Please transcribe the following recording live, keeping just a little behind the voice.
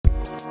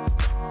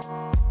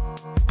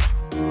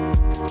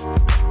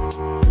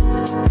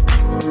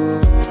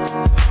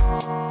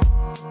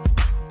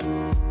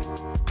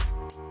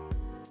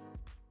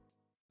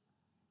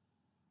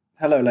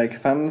Hello, Laker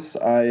fans.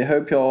 I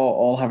hope you're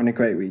all having a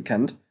great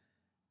weekend.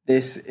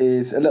 This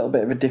is a little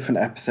bit of a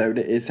different episode.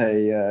 It is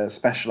a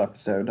special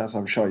episode, as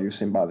I'm sure you've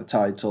seen by the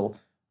title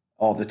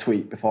or the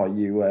tweet before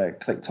you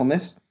clicked on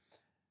this.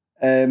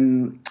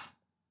 Um,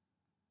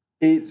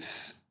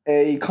 it's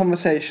a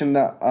conversation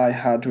that I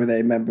had with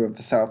a member of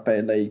the South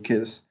Bay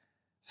Lakers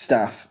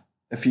staff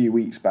a few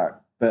weeks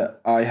back, but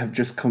I have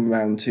just come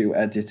around to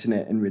editing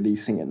it and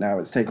releasing it now.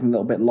 It's taken a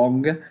little bit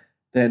longer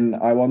than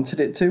I wanted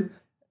it to.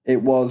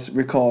 It was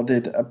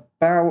recorded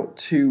about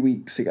 2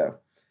 weeks ago.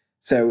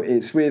 So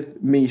it's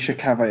with Misha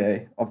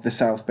Cavaye of the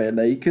South Bay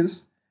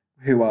Lakers,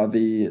 who are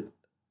the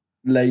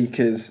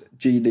Lakers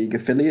G League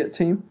affiliate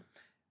team.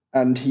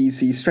 And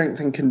he's the strength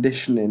and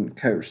conditioning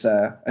coach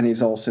there, and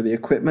he's also the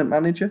equipment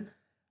manager.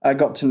 I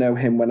got to know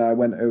him when I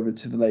went over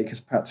to the Lakers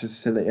practice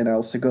facility in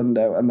El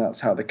Segundo, and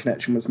that's how the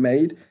connection was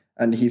made.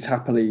 And he's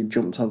happily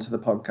jumped onto the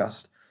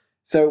podcast.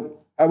 So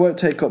I won't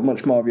take up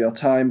much more of your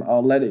time.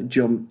 I'll let it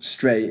jump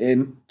straight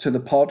in to the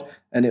pod,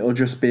 and it'll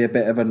just be a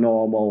bit of a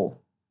normal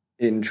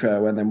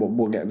intro, and then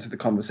we'll get into the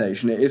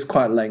conversation. It is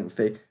quite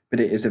lengthy, but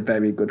it is a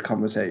very good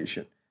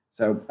conversation.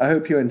 So I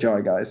hope you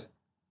enjoy, guys.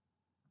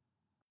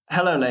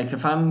 Hello, Laker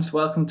fans.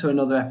 Welcome to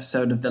another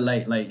episode of the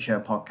Late Late Show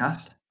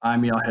podcast.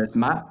 I'm your host,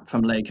 Matt,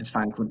 from Lakers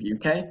Fan Club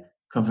UK,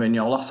 covering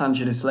your Los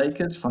Angeles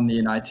Lakers from the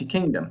United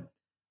Kingdom.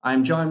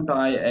 I'm joined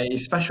by a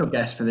special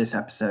guest for this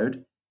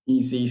episode.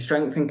 He's the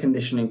strength and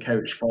conditioning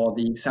coach for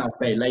the South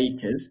Bay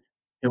Lakers,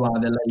 who are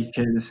the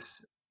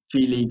Lakers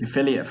G League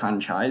affiliate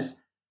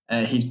franchise.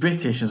 He's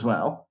British as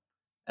well.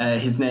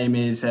 His name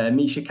is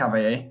Misha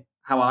Cavaye.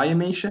 How are you,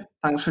 Misha?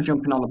 Thanks for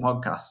jumping on the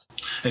podcast.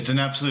 It's an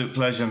absolute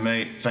pleasure,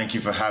 mate. Thank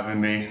you for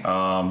having me.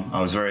 I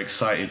was very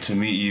excited to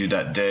meet you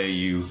that day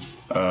you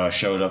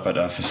showed up at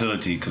our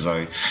facility, because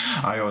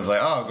I was like,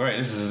 oh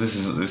great,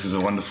 this is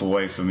a wonderful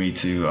way for me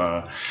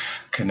to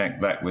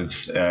connect back with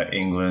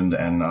England,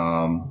 and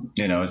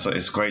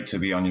it's great to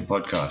be on your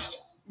podcast.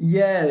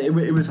 Yeah, it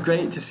was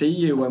great to see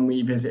you when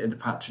we visited the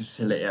practice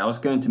facility. I was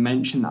going to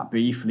mention that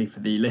briefly for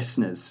the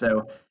listeners.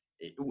 So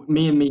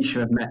me and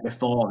Misha have met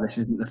before. This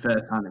isn't the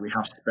first time that we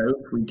have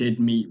spoke. We did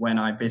meet when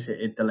I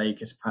visited the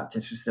Lakers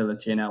practice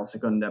facility in El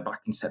Segundo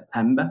back in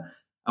September,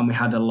 and we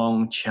had a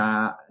long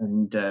chat,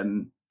 and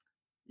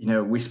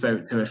we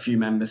spoke to a few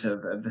members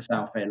of the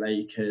South Bay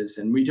Lakers,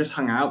 and we just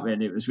hung out.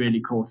 Really, it was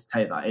really cool to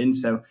take that in.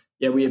 So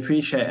yeah, we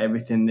appreciate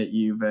everything that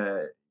you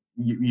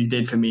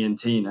did for me and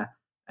Tina.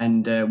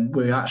 And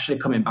we're actually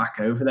coming back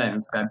over there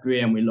in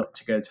February, and we look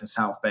to go to a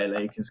South Bay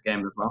Lakers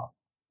game as well.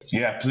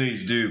 Yeah,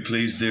 please do.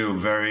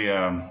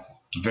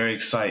 Very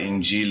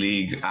exciting G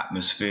League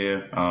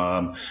atmosphere.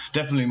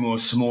 Definitely more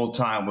small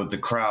time with the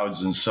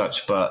crowds and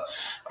such, but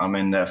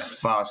they're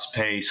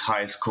fast-paced,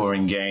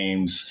 high-scoring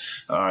games.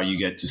 You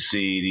get to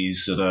see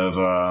these sort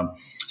of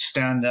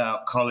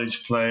standout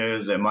college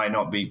players that might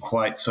not be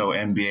quite so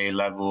NBA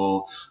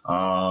level,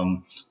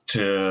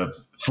 to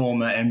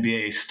former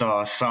NBA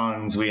star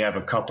sons. We have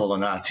a couple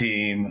on our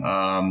team,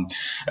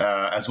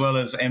 as well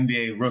as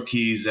NBA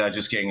rookies that are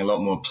just getting a lot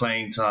more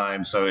playing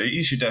time. So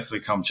you should definitely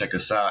come check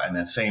us out. And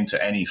then same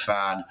to any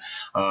fan.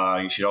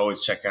 You should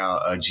always check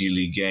out a G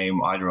League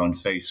game either on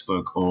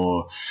Facebook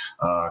or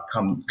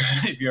come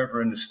if you're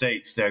ever in the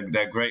States.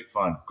 They're great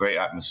fun, great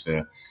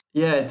atmosphere.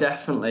 Yeah,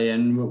 definitely.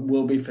 And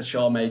we'll be for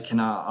sure making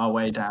our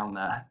way down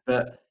there.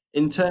 But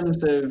in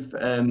terms of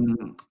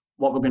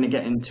what we're going to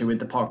get into with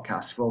the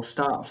podcast, we'll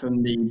start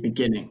from the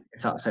beginning,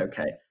 if that's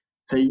okay.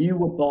 So you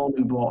were born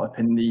and brought up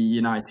in the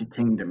United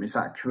Kingdom, is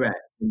that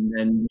correct? And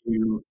then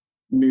you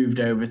moved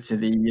over to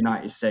the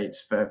United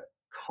States for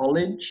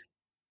college.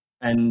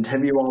 And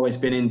have you always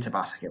been into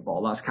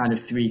basketball? That's kind of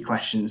three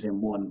questions in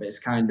one, but it's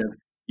kind of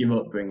your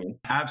upbringing.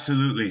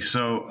 Absolutely.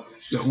 So,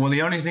 well,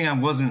 the only thing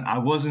I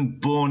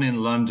wasn't born in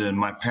London.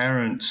 My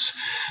parents,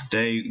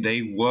 they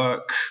do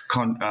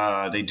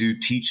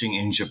teaching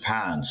in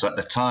Japan. So at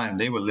the time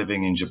they were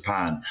living in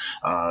Japan.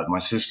 My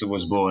sister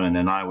was born, and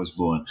then I was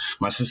born.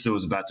 My sister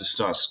was about to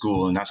start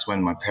school, and that's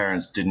when my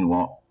parents didn't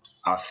want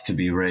us to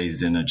be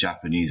raised in a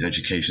Japanese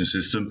education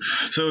system.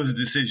 So it was a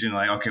decision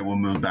like, okay, we'll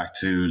move back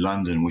to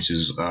London, which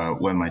is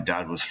where my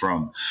dad was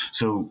from.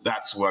 So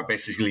that's where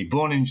basically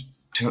born in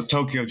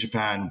Tokyo,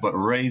 Japan, but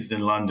raised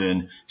in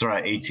London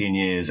throughout 18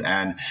 years.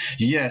 And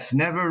yes,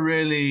 never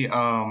really,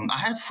 I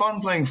had fun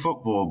playing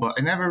football, but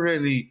I never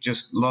really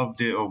just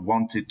loved it or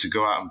wanted to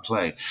go out and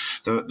play.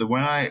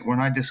 When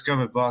I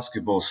discovered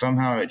basketball,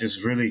 somehow it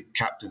just really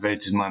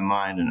captivated my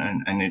mind,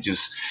 and it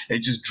just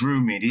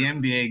drew me. The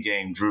NBA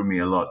game drew me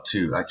a lot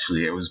too.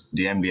 Actually,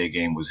 the NBA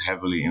game was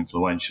heavily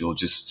influential.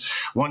 Just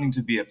wanting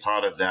to be a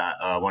part of that,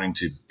 wanting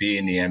to be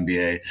in the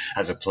NBA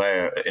as a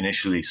player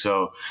initially.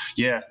 So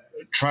yeah.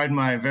 Tried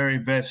my very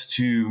best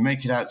to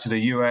make it out to the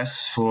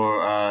US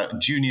for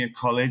junior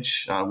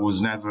college. I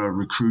was never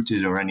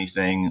recruited or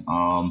anything.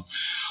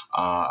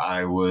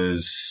 I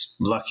was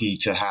lucky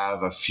to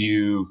have a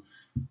few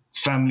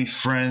family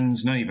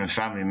friends, not even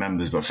family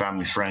members, but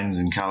family friends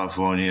in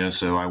California.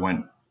 So I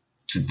went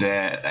to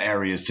their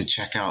areas to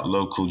check out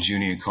local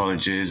junior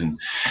colleges and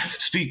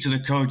speak to the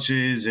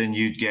coaches, and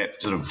you'd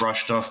get sort of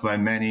brushed off by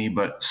many,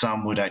 but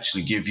some would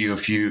actually give you a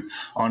few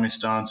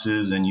honest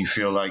answers and you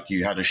feel like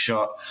you had a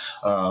shot.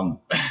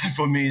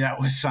 For me, that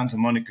was Santa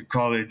Monica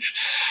College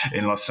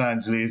in Los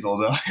Angeles,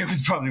 although it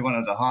was probably one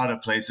of the harder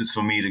places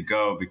for me to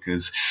go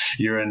because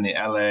you're in the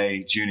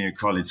LA junior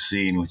college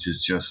scene, which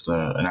is just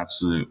an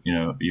absolute,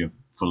 you're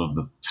full of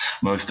the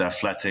most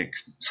athletic,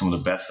 some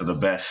of the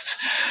best,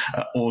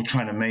 all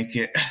trying to make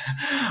it.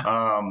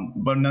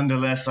 But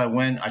nonetheless,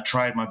 I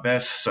tried my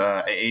best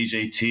at age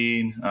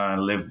 18.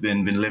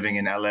 Been living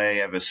in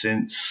LA ever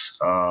since.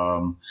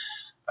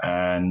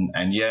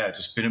 And yeah,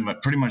 just been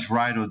pretty much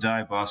ride or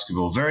die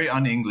basketball. Very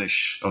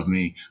un-English of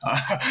me,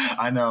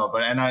 I know.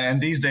 But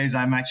and these days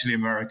I'm actually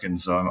American,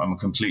 so I'm a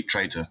complete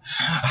traitor.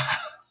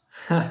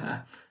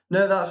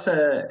 No, that's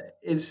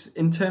it's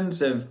in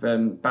terms of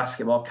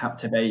basketball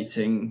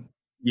captivating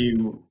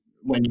you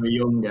when you were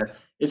younger.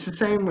 It's the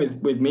same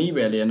with me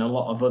really, and a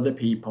lot of other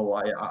people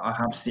I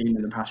have seen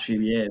in the past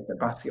few years that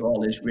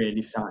basketball is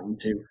really starting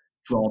to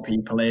draw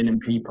people in, and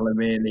people are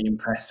really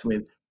impressed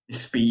with the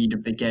speed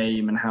of the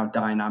game and how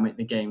dynamic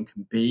the game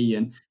can be.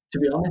 And to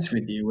be honest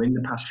with you, in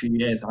the past few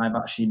years, I've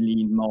actually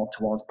leaned more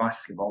towards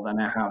basketball than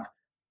I have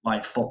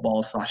like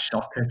football slash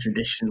soccer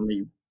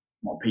traditionally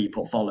what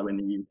people follow in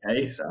the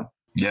UK. So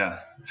Yeah.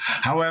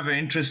 However,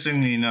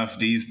 interestingly enough,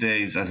 these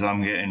days, as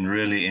I'm getting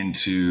really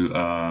into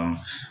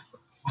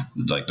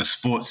like the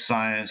sports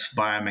science,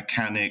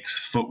 biomechanics,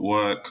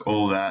 footwork,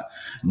 all that,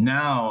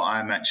 now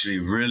I'm actually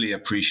really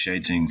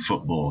appreciating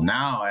football.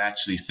 Now I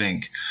actually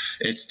think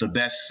it's the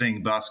best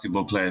thing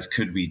basketball players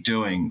could be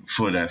doing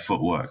for their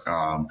footwork.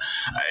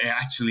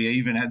 Actually,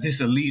 even at this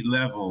elite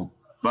level,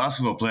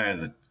 basketball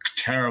players are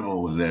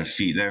terrible with their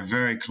feet. They're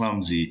very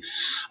clumsy.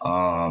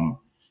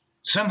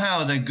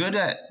 Somehow they're good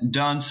at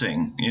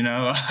dancing, you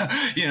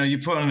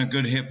put on a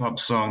good hip hop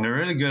song, they're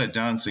really good at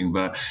dancing.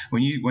 But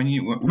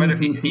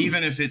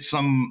even if it's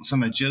some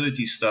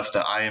agility stuff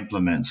that I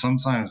implement,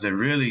 sometimes they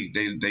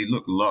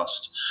look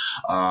lost.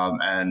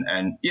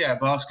 And yeah,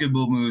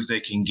 basketball moves they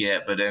can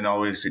get, but then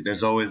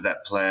there's always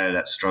that player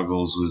that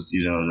struggles with,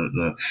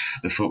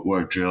 the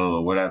footwork drill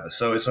or whatever.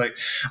 So it's like,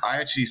 I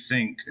actually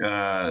think,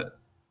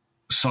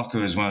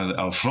 soccer is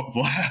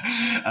football.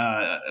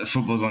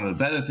 Football is one of the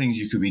better things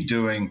you could be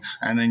doing.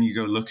 And then you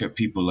go look at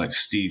people like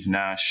Steve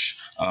Nash,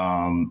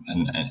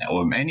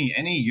 or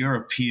any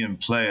European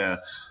player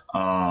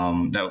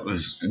that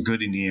was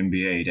good in the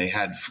NBA. They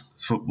had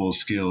football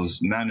skills.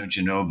 Manu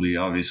Ginobili,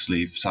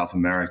 obviously South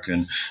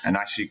American, and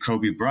actually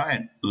Kobe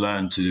Bryant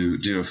learned to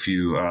do a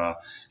few,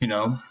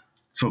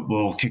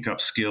 football kick-up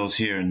skills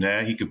here and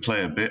there. He could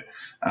play a bit,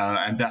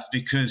 and that's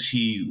because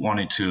he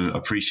wanted to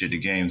appreciate the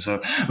game.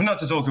 So, not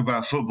to talk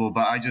about football,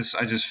 but I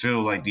just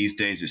feel like these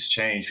days it's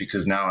changed,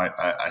 because now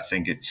I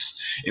think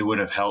it would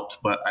have helped.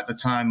 But at the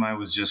time, I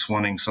was just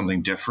wanting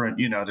something different.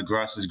 The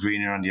grass is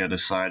greener on the other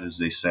side, as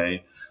they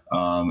say,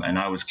 and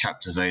I was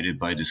captivated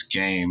by this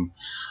game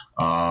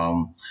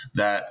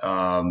that.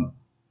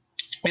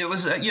 It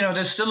was,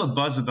 there's still a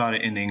buzz about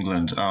it in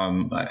England,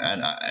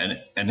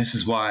 and this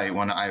is why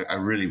when I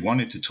really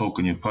wanted to talk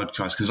on your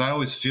podcast, because I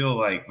always feel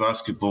like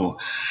basketball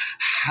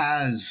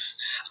has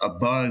a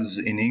buzz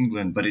in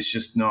England, but it's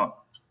just not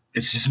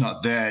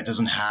there. It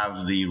doesn't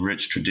have the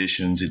rich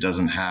traditions. It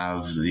doesn't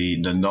have the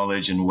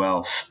knowledge and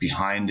wealth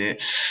behind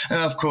it,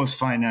 and of course,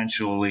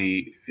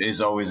 financially is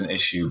always an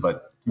issue,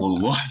 but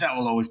that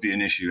will always be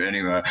an issue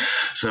anyway.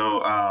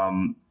 So.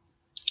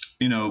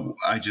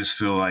 I just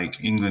feel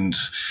like England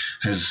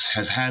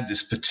has had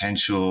this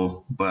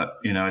potential, but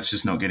it's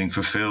just not getting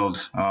fulfilled.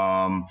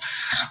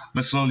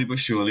 But slowly but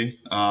surely,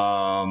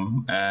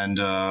 and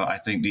I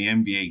think the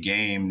NBA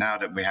game, now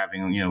that we're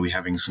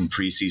having some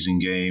preseason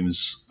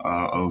games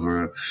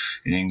over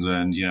in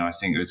England, I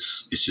think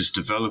it's just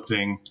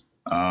developing.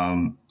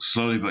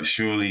 Slowly but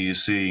surely, you're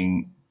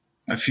seeing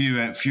a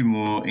few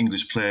more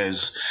English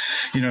players,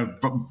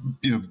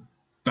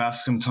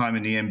 bask some time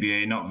in the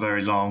NBA, not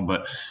very long,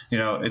 but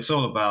it's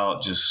all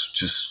about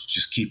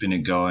just keeping it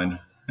going.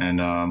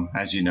 And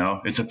as you know,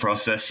 it's a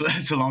process.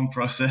 It's a long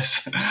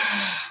process.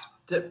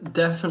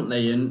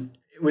 Definitely, and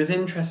it was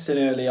interesting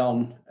early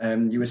on.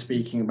 You were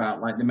speaking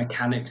about like the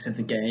mechanics of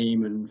the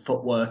game and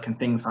footwork and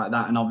things like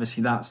that, and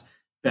obviously that's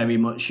very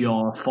much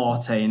your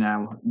forte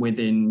now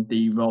within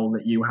the role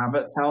that you have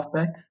at South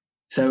Bay.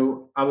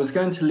 So I was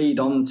going to lead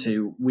on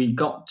to, we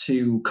got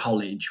to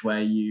college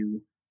where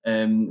you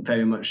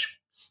very much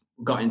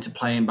got into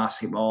playing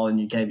basketball and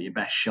you gave it your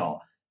best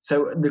shot.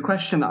 So the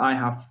question that I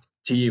have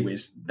to you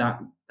is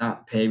that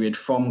period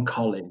from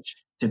college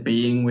to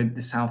being with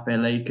the South Bay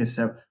Lakers.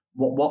 So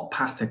what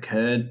path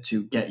occurred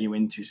to get you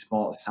into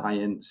sports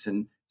science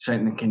and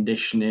strength and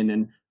conditioning,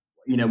 and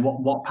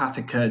what path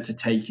occurred to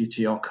take you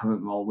to your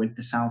current role with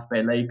the South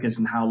Bay Lakers,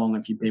 and how long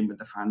have you been with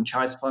the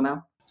franchise for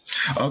now?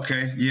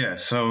 Okay, yeah.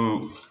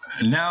 So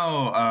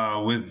now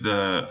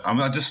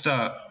I'll just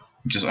start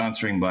just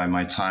answering by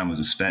my time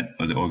was spent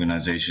with the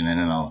organization, and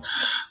then I'll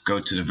go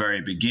to the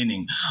very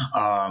beginning.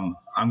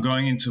 I'm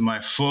going into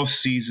my fourth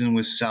season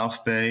with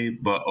South Bay,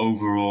 but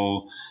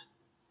overall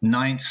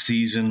ninth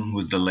season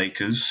with the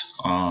Lakers.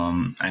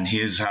 And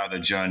here's how the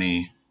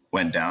journey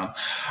went down.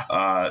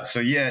 So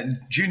yeah,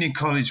 junior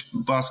college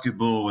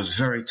basketball was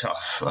very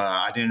tough.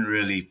 I didn't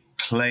really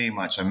play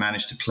much. I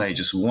managed to play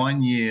just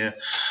 1 year,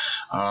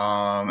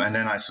 and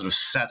then I sort of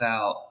sat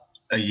out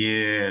a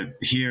year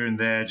here and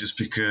there just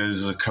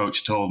because the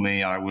coach told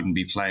me I wouldn't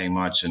be playing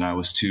much and I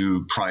was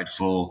too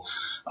prideful.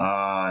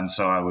 And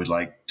so I would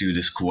like do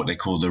this what they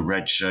call the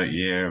red shirt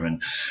year,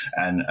 and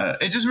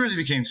it just really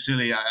became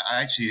silly.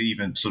 I actually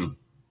even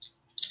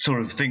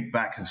sort of think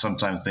back and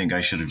sometimes think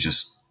I should have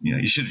just,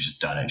 you should have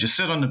just done it. Just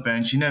sit on the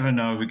bench. You never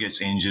know who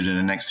gets injured, and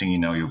the next thing you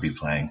know, you'll be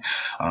playing.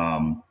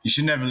 You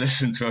should never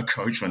listen to a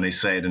coach when they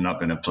say they're not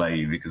going to play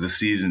you, because the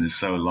season is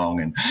so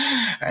long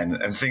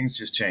and things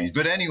just change.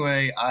 But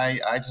anyway,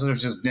 I sort of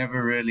just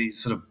never really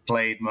sort of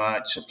played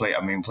much.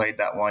 Played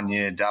that 1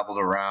 year, dabbled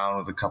around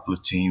with a couple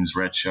of teams,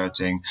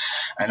 redshirting,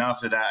 and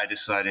after that, I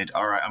decided,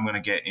 all right, I'm going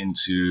to get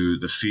into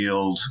the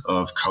field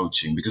of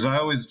coaching, because I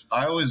always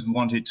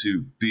wanted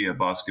to be a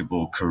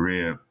basketball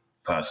career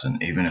person,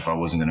 even if I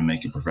wasn't going to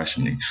make it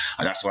professionally.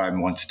 And that's why I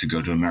wanted to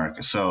go to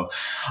America. So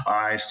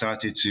I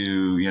started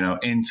to,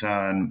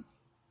 intern.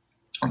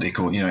 They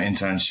call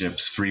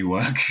internships, free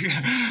work,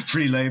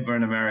 free labor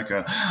in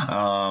America,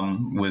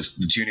 was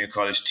the junior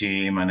college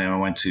team, and then I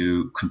went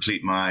to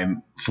complete my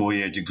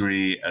 4-year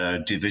degree,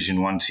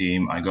 Division I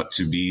team. I got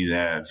to be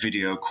their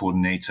video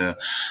coordinator.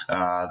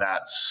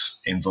 That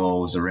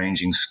involves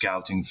arranging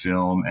scouting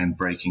film and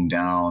breaking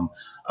down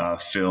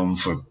film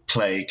for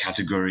play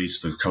categories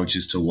for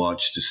coaches to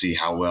watch to see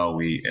how well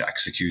we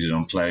executed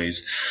on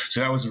plays.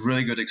 So that was a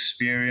really good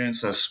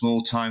experience. A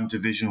small-time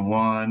Division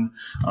One.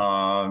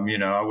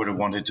 I would have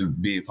wanted to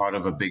be a part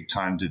of a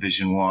big-time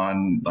Division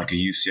One, like a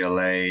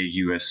UCLA,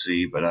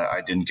 USC, but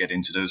I didn't get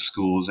into those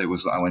schools. I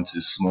went to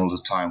the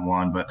smaller-time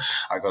one, but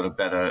I got a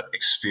better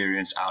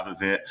experience out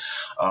of it.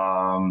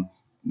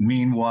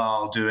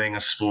 Meanwhile, doing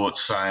a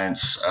sports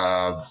science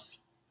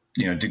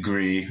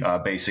degree,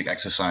 basic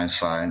exercise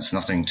science,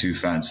 nothing too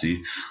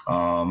fancy.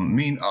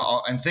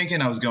 I'm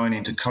thinking I was going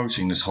into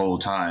coaching this whole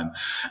time,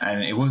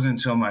 and it wasn't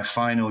until my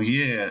final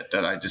year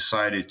that I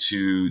decided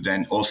to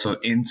then also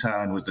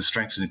intern with the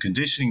strength and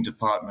conditioning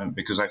department,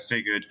 because I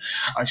figured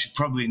I should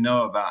probably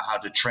know about how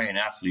to train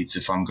athletes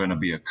if I'm going to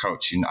be a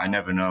coach. I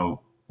never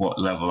know what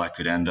level I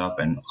could end up,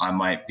 and I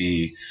might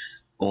be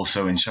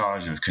also in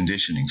charge of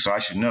conditioning, so I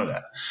should know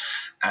that.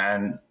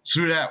 And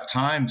through that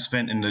time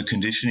spent in the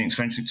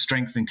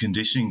strength and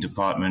conditioning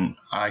department,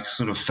 I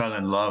sort of fell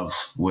in love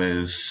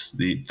with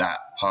that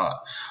part.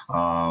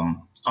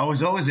 I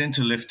was always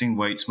into lifting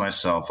weights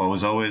myself. I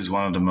was always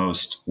one of the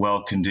most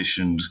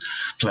well-conditioned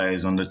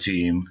players on the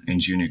team in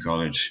junior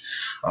college.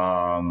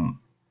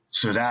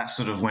 So that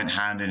sort of went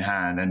hand in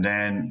hand. And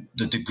then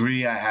the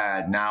degree I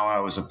had, now I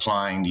was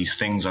applying these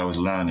things I was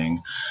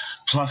learning.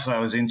 Plus, I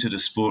was into the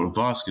sport of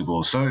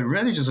basketball. So it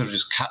really just sort of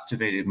just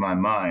captivated my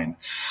mind.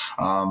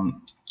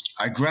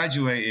 I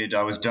graduated.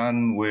 I was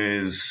done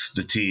with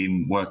the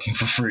team, working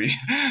for free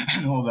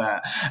and all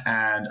that.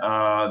 And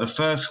the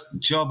first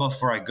job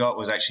offer I got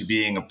was actually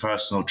being a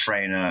personal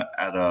trainer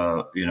at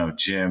a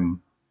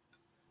gym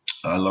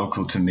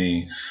local to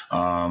me.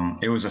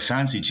 It was a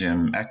fancy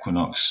gym,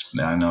 Equinox.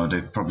 I know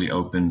they've probably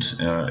opened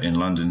in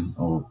London,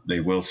 or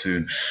they will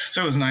soon.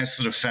 So it was a nice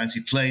sort of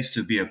fancy place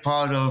to be a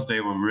part of. They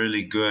were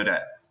really good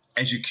at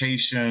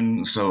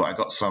education, so I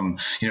got some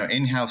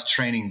in-house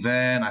training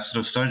there, and I sort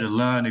of started to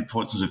learn the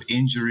importance of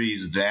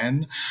injuries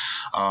then,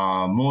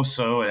 more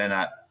so than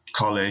at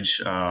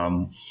college.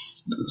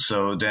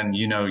 So then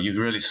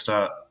you really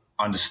start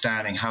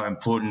understanding how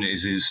important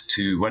it is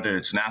to, whether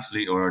it's an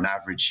athlete or an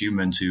average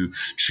human, to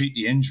treat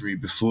the injury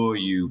before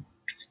you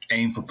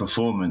aim for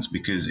performance,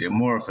 because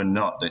more often than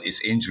not that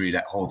it's injury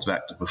that holds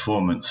back the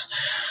performance.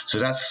 So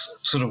that's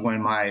sort of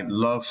when my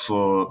love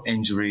for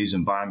injuries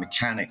and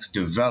biomechanics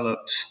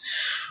developed.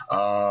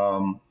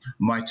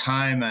 My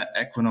time at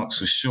Equinox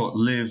was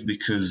short-lived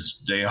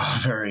because they are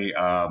very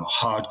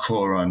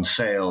hardcore on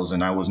sales,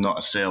 and I was not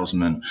a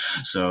salesman,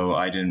 so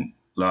I didn't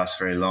last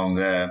very long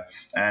there.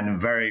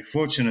 And very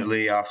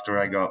fortunately, after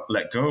I got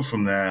let go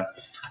from there,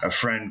 a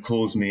friend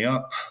calls me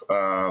up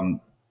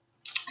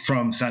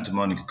from Santa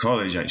Monica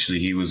College. Actually,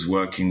 he was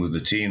working with the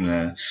team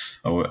there,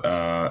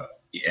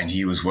 and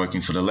he was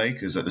working for the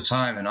Lakers at the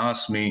time, and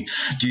asked me,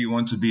 do you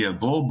want to be a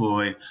ball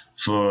boy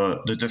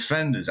for the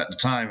Defenders? At the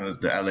time, it was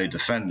the LA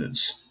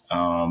Defenders.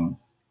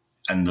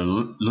 And the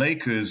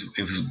Lakers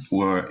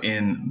were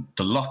in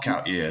the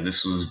lockout year.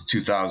 This was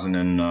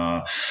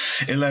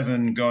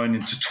 2011 going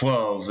into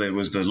 12. There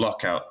was the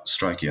lockout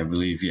strike year, I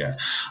believe. Yeah.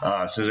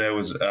 So there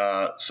was.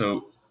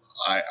 So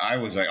I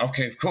was like,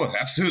 okay, of course,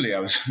 absolutely. I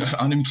was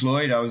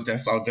unemployed. I'll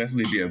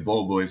definitely be a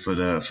ball boy for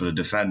the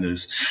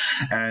defenders.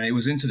 And it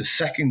was into the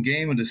second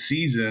game of the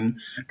season,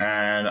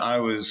 and I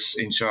was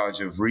in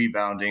charge of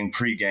rebounding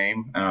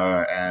pre-game.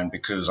 And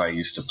because I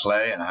used to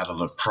play and I had a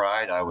lot of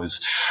pride, I was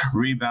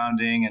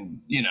rebounding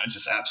and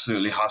just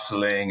absolutely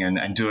hustling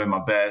and doing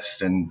my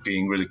best and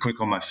being really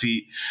quick on my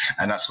feet.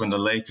 And that's when the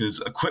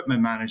Lakers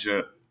equipment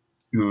manager,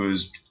 who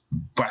was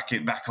back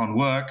on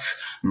work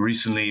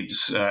recently,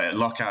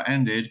 lockout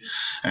ended,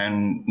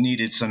 and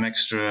needed some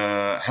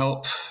extra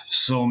help,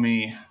 saw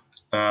me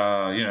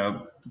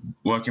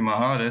working my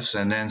hardest,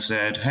 and then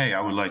said, hey,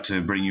 I would like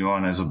to bring you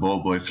on as a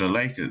ball boy for the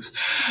Lakers.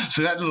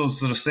 So that little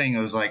sort of thing,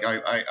 I was like,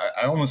 I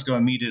almost got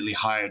immediately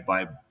hired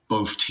by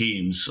both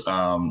teams,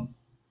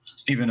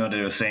 even though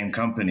they're the same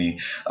company,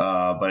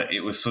 but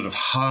it was sort of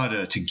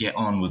harder to get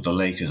on with the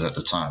Lakers at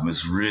the time. It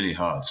was really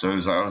hard. So I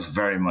was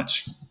very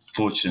much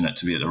fortunate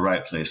to be at the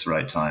right place,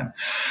 right time.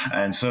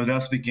 And so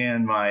thus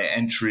began my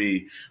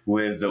entry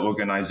with the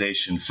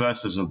organization,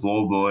 first as a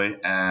ball boy,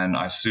 and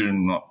I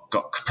soon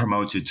got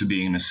promoted to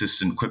being an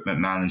assistant equipment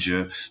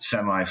manager,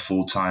 semi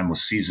full-time or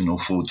seasonal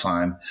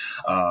full-time,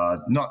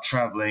 not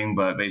traveling,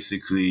 but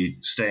basically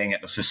staying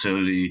at the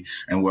facility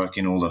and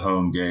working all the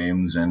home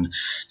games and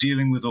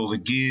dealing with all the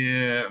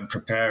gear and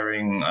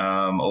preparing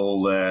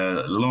all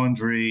the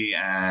laundry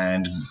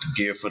and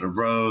gear for the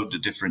road, the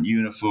different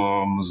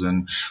uniforms,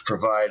 and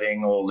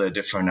providing all the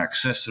different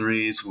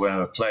accessories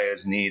where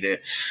players need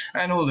it,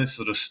 and all this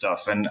sort of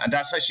stuff. And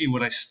that's actually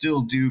what I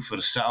still do for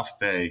the South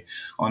Bay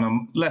on a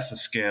lesser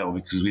scale,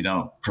 because we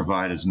don't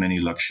provide as many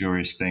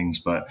luxurious things.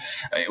 But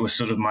it was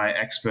sort of my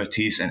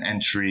expertise and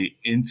entry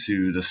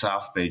into the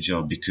South Bay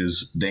job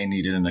because they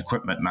needed an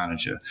equipment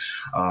manager.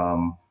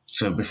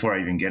 So before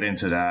I even get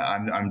into that,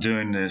 I'm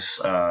doing this,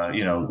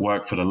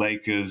 work for the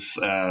Lakers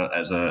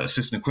as an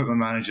assistant equipment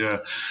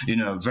manager.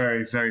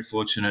 Very, very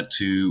fortunate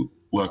to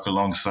work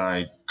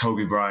alongside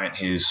Kobe Bryant,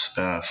 his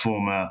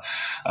former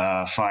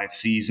 5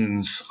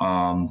 seasons.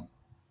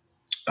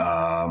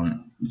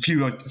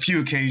 Few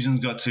occasions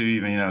got to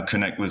even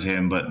connect with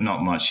him, but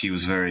not much. He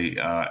was very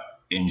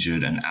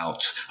injured and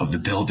out of the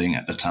building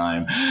at the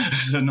time,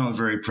 so not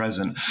very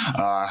present.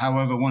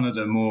 However, one of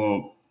the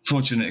more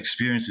fortunate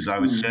experiences, I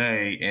would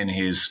say, in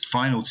his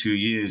final 2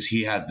 years,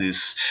 he had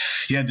this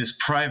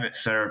private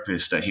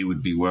therapist that he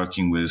would be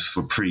working with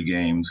for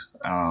pre-games,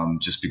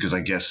 just because I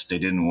guess they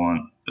didn't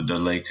want the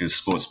Lakers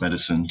sports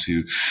medicine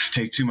to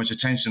take too much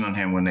attention on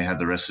him when they had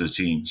the rest of the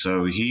team.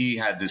 So he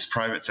had this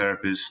private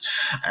therapist,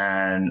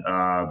 and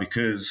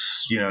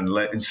because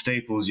in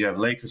Staples you have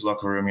Lakers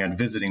locker room, you had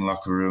visiting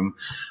locker room,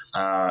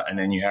 and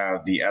then you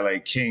have the LA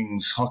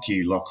Kings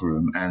hockey locker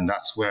room, and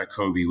that's where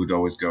Kobe would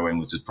always go in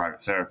with his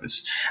private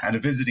therapist. And the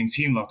visiting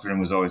team locker room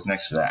was always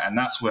next to that, and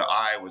that's where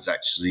I was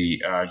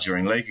actually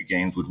during Laker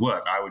games would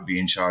work. I would be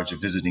in charge of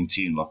visiting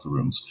team locker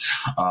rooms.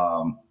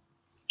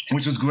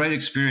 Which was a great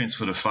experience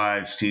for the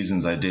 5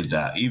 seasons I did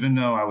that. Even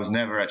though I was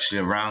never actually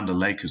around the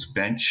Lakers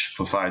bench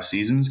for 5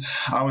 seasons,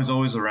 I was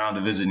always around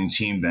the visiting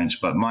team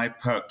bench. But my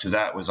perk to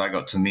that was I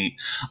got to meet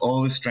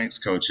all the strength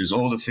coaches,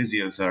 all the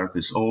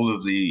physiotherapists, all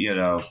of the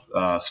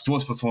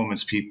sports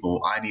performance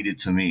people I needed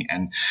to meet.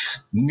 And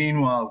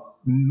meanwhile,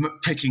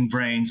 picking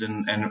brains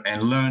and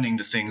learning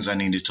the things I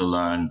needed to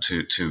learn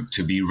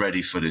to be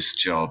ready for this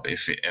job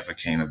if it ever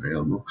came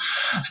available.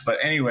 But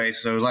anyway,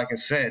 so like I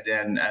said,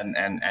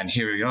 and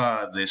here we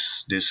are,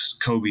 this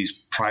Kobe's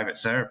private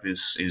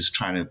therapist is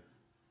trying to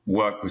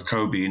work with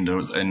Kobe in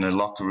the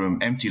locker room,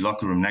 empty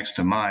locker room next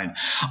to mine.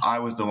 I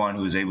was the one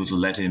who was able to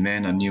let him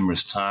in on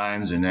numerous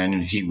times, and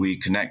then we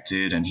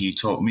connected, and he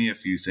taught me a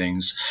few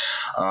things,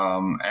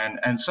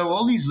 and so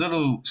all these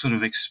little sort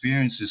of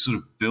experiences sort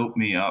of built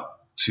me up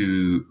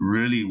to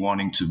really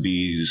wanting to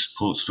be a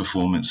sports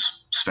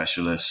performance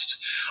specialist,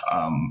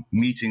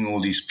 meeting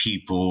all these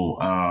people,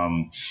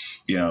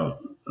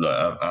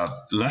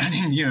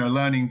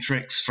 learning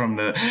tricks from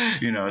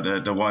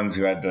the ones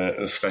who had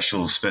the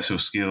special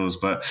skills,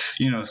 but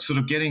sort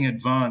of getting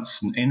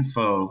advanced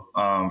info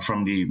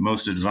from the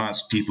most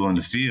advanced people in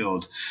the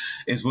field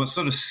is what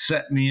sort of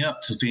set me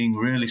up to being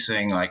really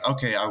saying like,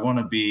 okay, I want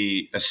to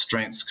be a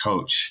strength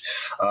coach.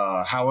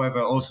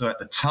 However, also at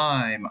the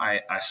time,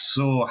 I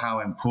saw how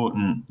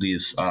important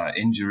these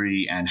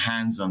injury and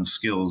hands-on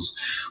skills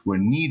were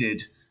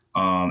needed.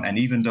 And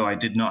even though I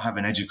did not have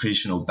an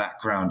educational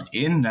background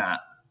in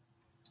that,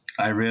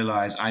 I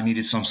realized I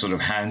needed some sort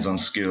of hands-on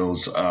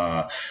skills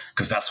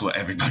because that's what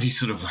everybody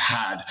sort of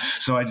had.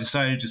 So I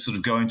decided to sort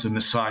of go into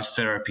massage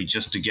therapy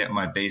just to get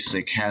my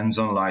basic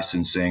hands-on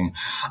licensing.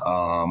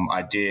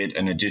 I did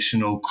an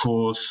additional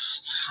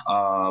course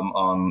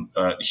on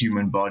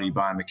human body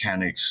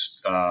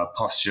biomechanics,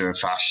 posture,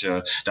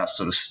 fascia, that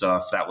sort of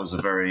stuff. That was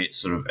a very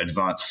sort of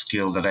advanced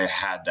skill that I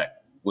had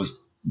that was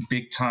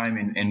big time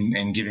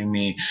in giving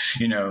me,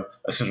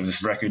 a sort of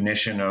this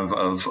recognition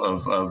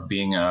of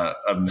being a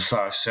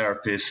massage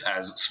therapist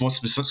as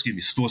sports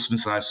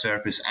massage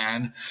therapist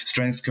and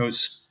strength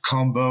coach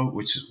combo,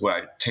 which is what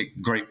I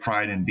take great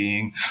pride in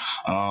being.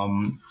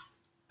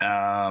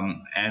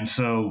 And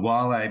so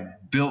while I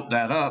built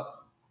that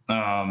up,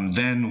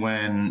 then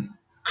when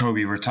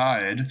Kobe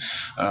retired,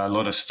 a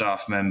lot of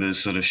staff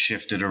members sort of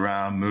shifted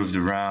around, moved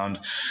around,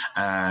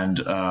 and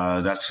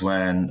that's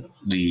when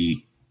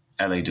the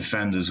LA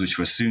Defenders, which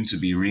were soon to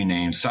be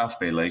renamed South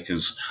Bay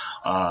Lakers,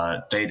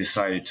 they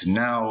decided to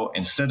now,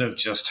 instead of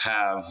just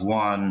have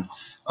one,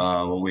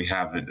 what we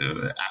have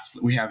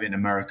in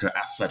America,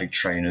 athletic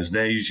trainers.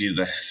 They're usually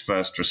the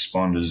first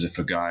responders if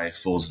a guy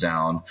falls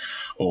down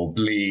or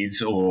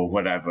bleeds or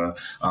whatever.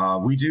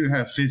 We do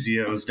have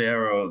physios.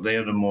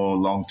 They're the more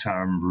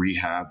long-term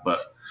rehab, but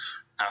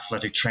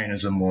athletic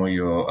trainers are more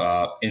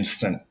your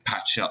instant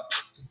patch up,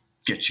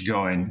 get you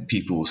going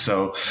people.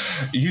 So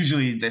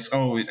usually there's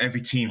always,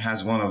 every team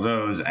has one of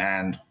those,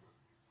 and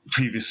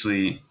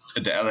previously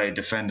the LA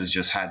Defenders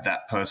just had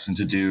that person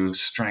to do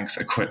strength,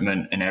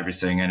 equipment, and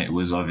everything, and it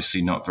was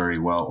obviously not very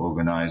well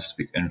organized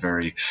and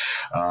very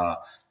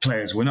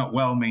players were not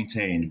well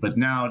maintained. But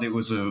now they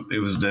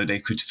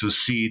could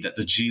foresee that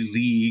the G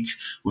League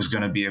was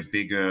going to be a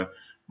bigger,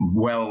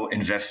 well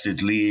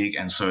invested league,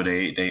 and so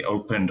they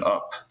opened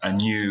up a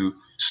new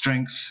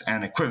strengths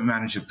and equipment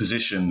manager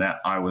position that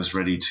I was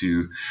ready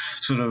to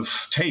sort of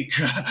take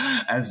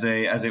as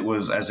it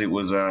was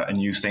a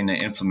new thing they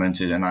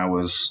implemented, and I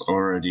was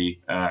already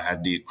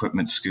had the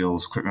equipment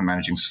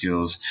managing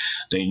skills.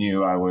 They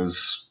knew I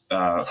was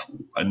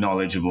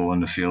knowledgeable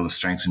in the field of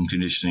strength and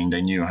conditioning.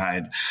 They knew I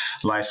had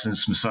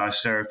licensed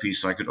massage therapy,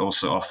 so I could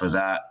also offer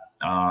that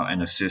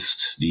and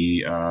assist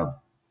the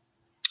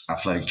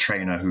athletic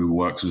trainer who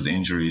works with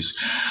injuries.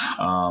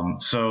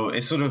 So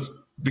it sort of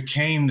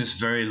became this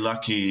very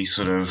lucky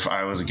sort of,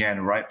 I was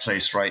again right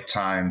place, right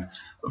time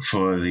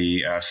for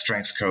the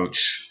strength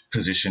coach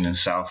position in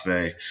South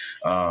Bay,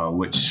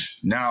 which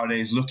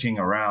nowadays, looking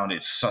around,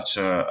 it's such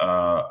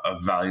a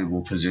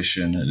valuable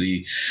position.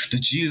 The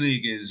G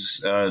League is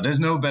there's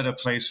no better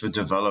place for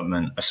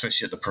development,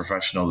 especially at the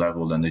professional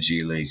level, than the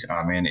G League.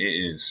 I mean, it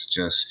is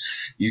just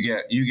you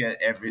get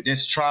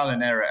it's trial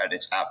and error at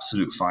its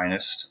absolute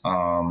finest.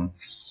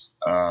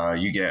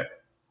 You get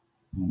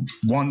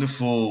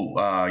wonderful,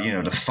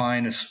 the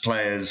finest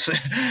players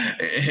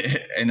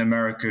in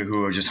America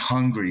who are just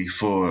hungry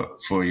for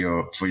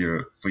your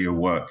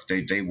work.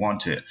 They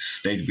want it.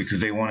 Because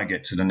they want to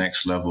get to the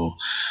next level.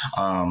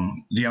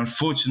 The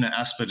unfortunate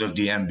aspect of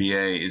the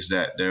NBA is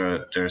that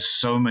there are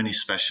so many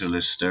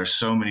specialists, there are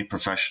so many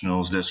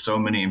professionals, there's so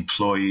many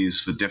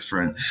employees for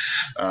different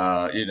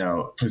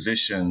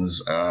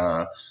positions.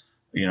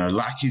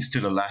 Lackeys to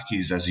the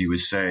lackeys, as you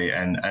would say,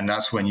 and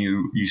that's when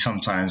you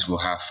sometimes will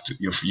have to,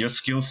 your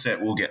skill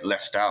set will get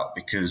left out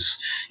because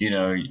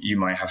you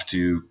might have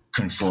to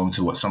conform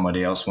to what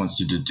somebody else wants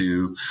you to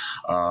do,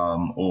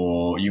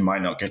 or you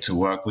might not get to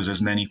work with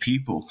as many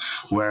people.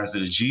 Whereas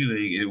at the G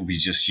League, it will be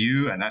just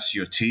you, and that's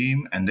your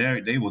team, and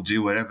they will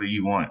do whatever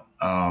you want.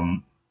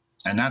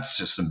 And that's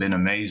just been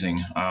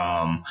amazing.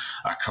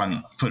 I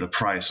can't put a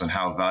price on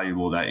how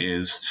valuable that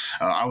is.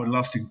 I would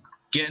love to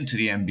get into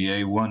the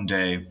NBA one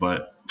day,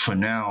 but for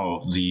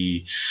now,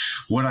 the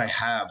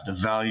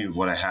value of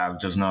what I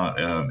have does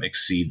not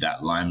exceed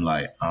that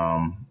limelight.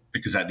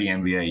 Because at the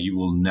NBA, you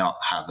will not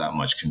have that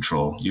much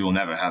control. You will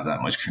never have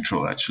that much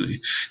control, actually,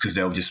 because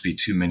there'll just be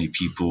too many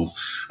people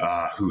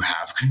who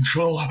have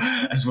control,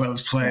 as well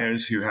as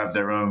players who have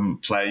their own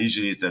play.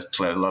 Usually, there's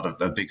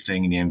a big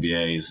thing in the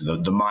NBA is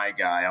the my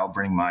guy. I'll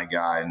bring my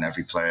guy, and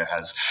every player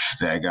has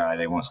their guy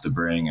they wants to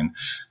bring,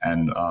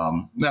 and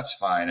that's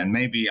fine. And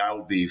maybe I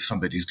will be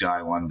somebody's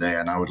guy one day,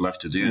 and I would love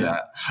to do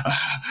that.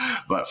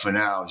 But for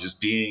now,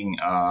 just being,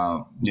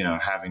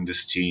 having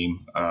this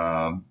team.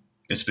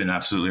 It's been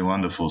absolutely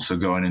wonderful. So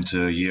going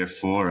into year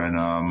 4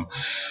 and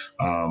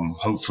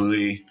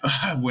hopefully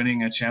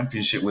winning a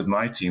championship with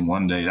my team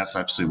one day, that's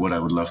absolutely what I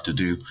would love to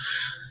do.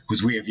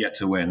 Because we have yet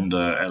to win.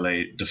 The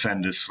LA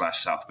Defenders /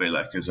 South Bay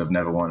Lakers have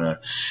never won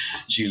a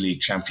G League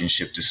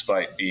championship,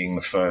 despite being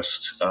the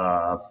first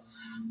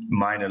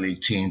minor league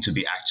team to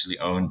be actually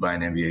owned by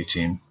an NBA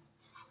team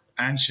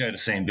and share the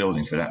same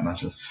building for that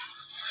matter.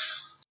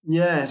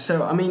 Yeah,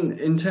 so I mean,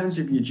 in terms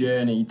of your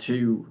journey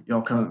to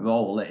your current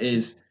role, it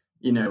is,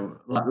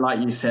 like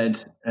you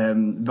said,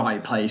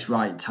 right place,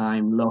 right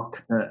time,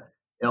 luck. But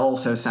it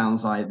also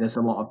sounds like there's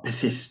a lot of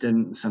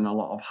persistence and a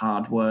lot of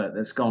hard work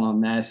that's gone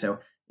on there. So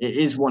it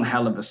is one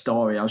hell of a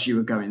story. As you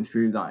were going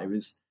through that, it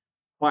was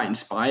quite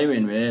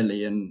inspiring,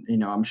 really. And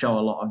I'm sure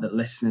a lot of the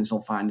listeners will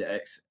find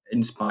it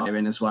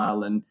inspiring as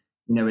well. And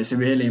it's a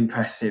really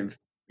impressive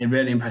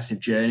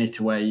journey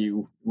to where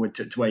you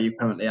to where you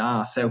currently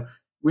are. So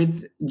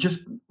with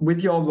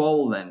your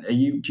role, then, do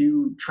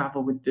you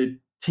travel with the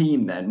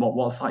team then?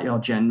 What's like your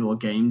general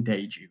game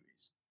day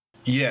duties?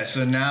 Yeah,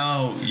 so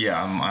now,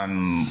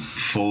 I'm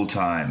full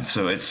time.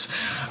 So it's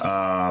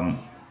a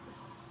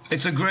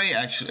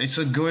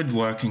good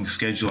working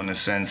schedule in the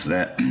sense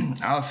that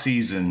our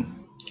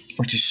season,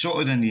 which is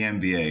shorter than the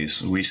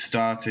NBA's, we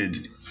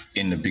started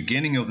in the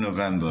beginning of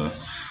November,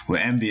 where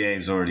NBA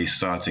is already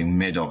starting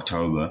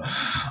mid-October,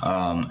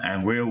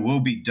 and we'll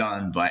be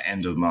done by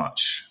end of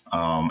March.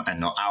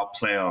 And our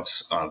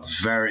playoffs are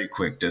very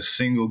quick. There's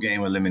single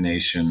game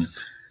elimination.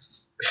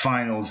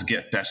 Finals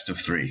get best of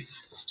three.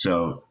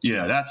 So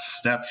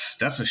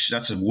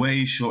that's a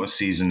way shorter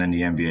season than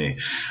the NBA.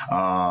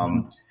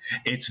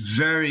 It's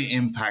very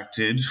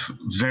impacted,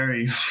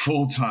 very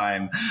full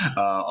time.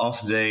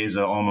 Off days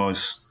are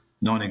almost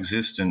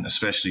non-existent,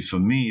 especially for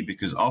me,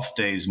 because off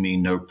days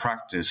mean no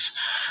practice.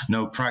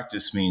 No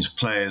practice means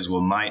players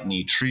might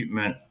need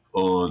treatment,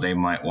 or they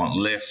might want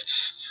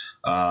lifts.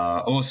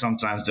 Or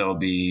sometimes there'll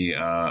be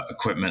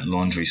equipment,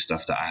 laundry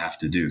stuff that I have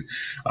to do.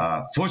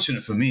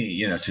 Fortunate for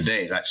me,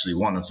 today is actually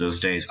one of those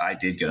days I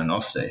did get an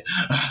off day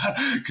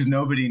because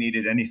nobody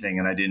needed anything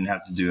and I didn't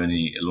have to do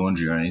any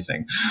laundry or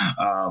anything.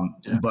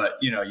 But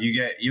you're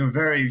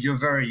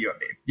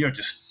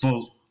just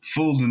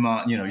full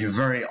demand. You're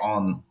very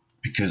on,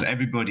 because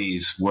everybody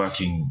is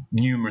working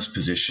numerous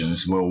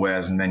positions,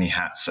 wears many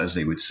hats, as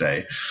they would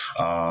say.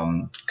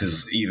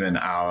 Because even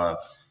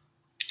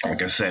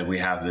like I said, we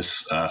have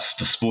this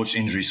the sports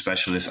injury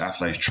specialist,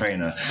 athletic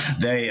trainer.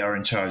 They are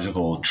in charge of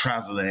all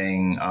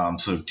traveling,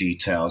 sort of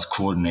details,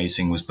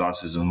 coordinating with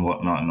buses and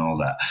whatnot and all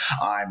that.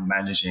 I'm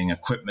managing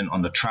equipment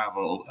on the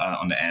travel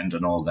on the end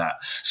and all that.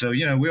 So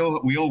we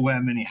all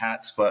wear many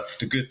hats. But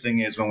the good thing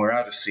is, when we're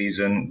out of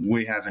season,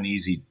 we have an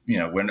easy,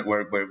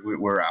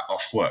 we're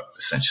off work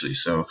essentially.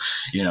 So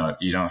you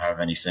don't have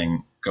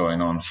anything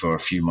going on for a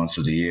few months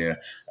of the year,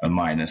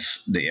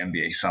 minus the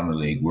NBA Summer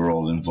League. We're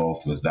all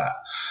involved with that.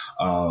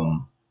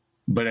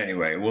 But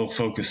anyway, we'll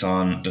focus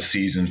on the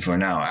season for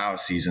now, our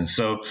season.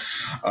 So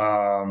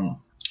on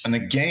the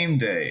game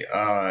day,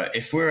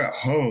 if we're at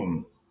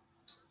home,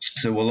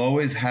 so we'll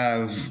always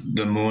have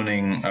the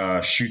morning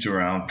shoot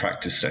around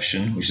practice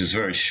session, which is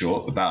very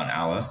short, about an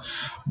hour.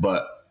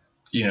 But,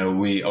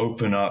 we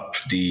open up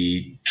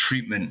the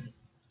treatment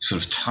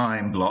sort of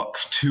time block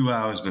 2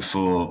 hours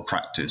before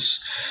practice.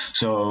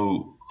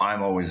 So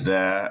I'm always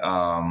there.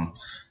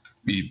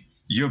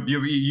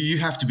 You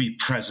have to be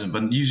present,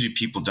 but usually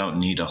people don't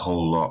need a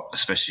whole lot,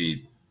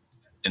 especially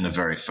in the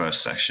very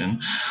first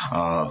section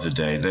of the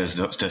day. There's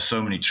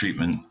so many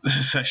treatment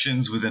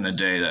sessions within a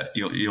day that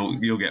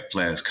you'll get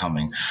players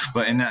coming.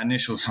 But in that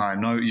initial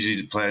time,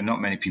 not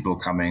many people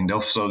coming.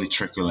 They'll slowly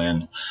trickle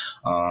in.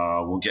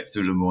 We'll get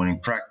through the morning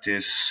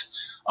practice.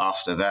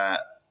 After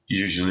that,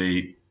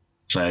 usually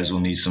players will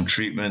need some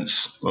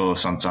treatments, or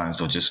sometimes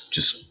they'll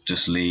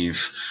just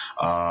leave.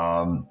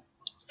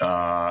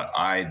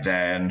 I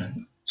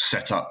then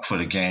set up for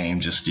the game,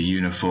 just the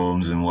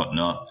uniforms and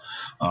whatnot.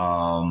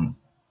 I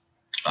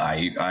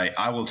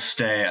will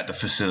stay at the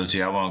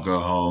facility. I won't go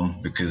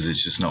home because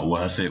it's just not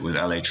worth it with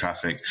LA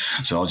traffic.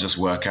 So I'll just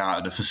work out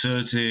at the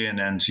facility, and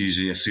then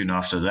usually as soon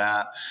after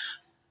that,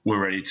 we're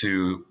ready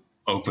to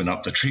open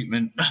up the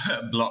treatment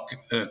block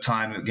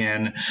time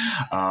again.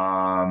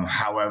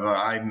 However,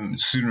 I'm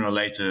sooner or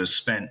later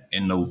spending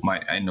my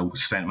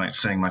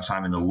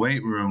time in the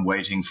weight room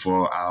waiting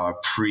for our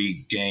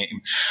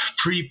pre-game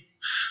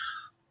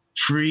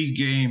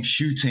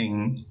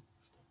shooting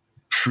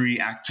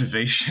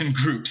pre-activation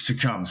groups to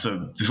come.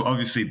 So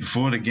obviously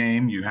before the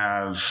game, you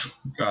have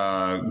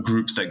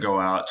groups that go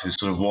out to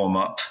sort of warm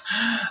up.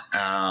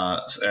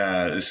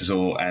 This is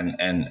all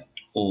and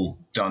all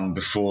done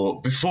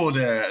before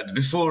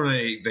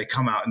they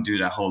come out and do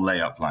their whole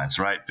layup lines,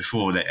 right?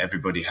 Before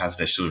everybody has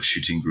their sort of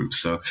shooting groups.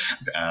 So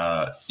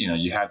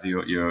you have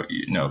your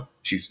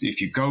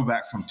if you go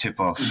back from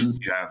tip off,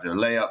 you have the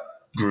layup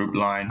group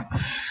line.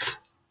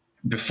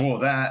 Before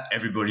that,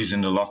 everybody's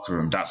in the locker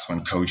room. That's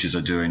when coaches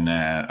are doing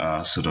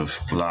their sort of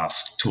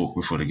last talk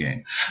before the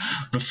game.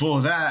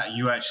 Before that,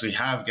 you actually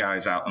have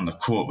guys out on the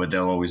court, but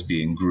they'll always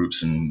be in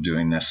groups and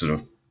doing their sort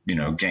of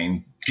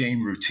game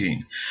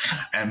routine.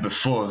 And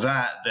before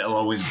that, they'll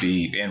always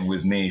be in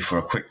with me for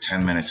a quick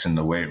 10 minutes in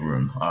the weight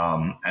room.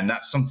 And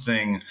that's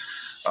something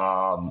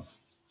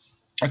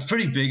it's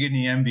pretty big in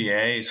the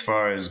NBA as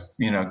far as,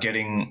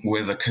 getting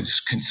with a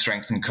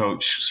strength and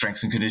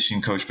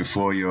conditioning coach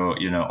before your,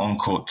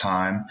 on-court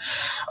time.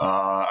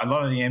 A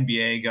lot of the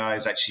NBA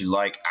guys actually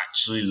like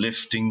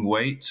lifting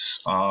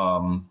weights.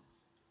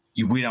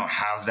 We don't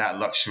have that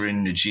luxury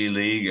in the G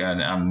League,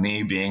 and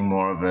me being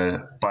more of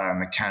a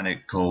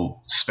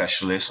biomechanical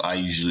specialist, I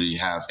usually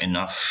have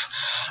enough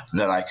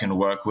that I can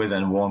work with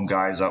and warm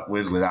guys up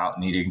with without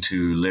needing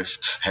to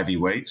lift heavy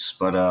weights.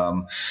 But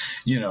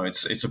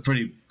it's a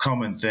pretty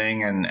common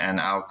thing, and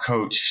our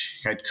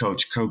head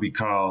coach Kobe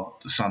Carl,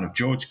 the son of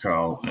George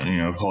Carl,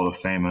 Hall of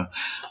Famer,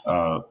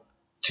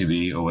 to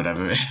be or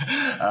whatever.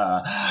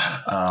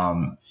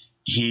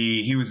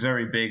 He was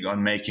very big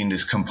on making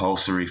this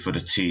compulsory for the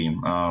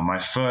team. My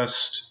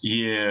first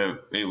year,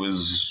 it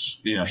was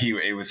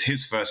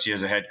his first year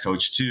as a head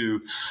coach too.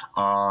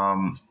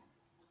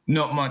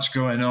 Not much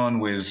going on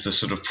with the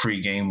sort of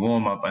pre-game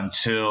warm-up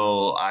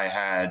until I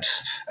had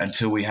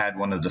until we had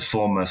one of the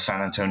former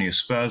San Antonio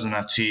Spurs on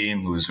our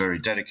team who was very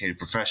dedicated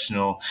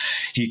professional.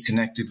 He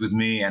connected with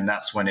me, and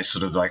that's when it's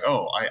sort of like,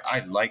 oh,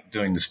 I like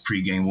doing this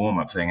pregame warm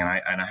up thing, and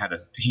I had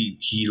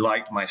he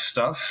liked my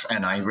stuff,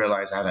 and I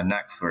realized I had a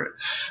knack for it.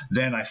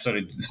 Then I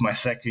started my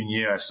second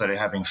year. I started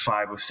having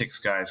 5 or 6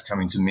 guys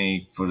coming to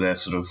me for their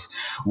sort of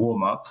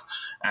warm up,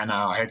 and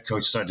our head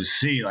coach started to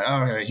see like,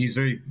 oh, he's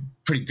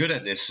pretty good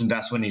at this, and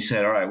that's when he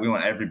said, all right, we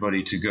want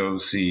everybody to go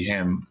see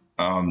him.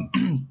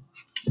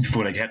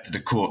 Before they get to the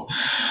court.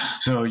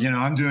 So,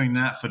 I'm doing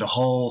that for the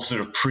whole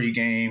sort of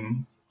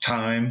pre-game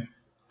time.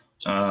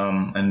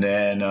 And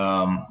then,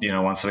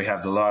 once we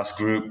have the last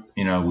group,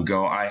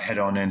 I head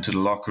on into the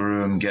locker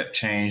room, get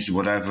changed,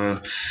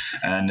 whatever.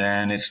 And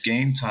then it's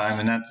game time.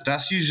 And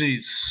that's usually,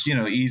 it's,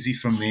 easy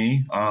for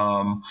me.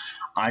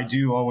 I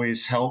do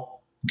always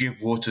help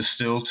give water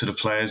still to the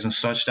players and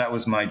such. That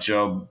was my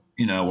job,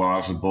 while I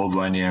was a ball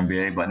boy in the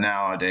NBA. But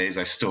nowadays,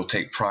 I still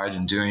take pride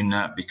in doing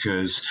that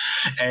because,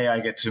 A,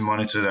 I get to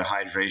monitor their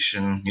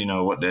hydration,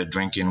 what they're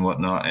drinking,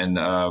 whatnot. And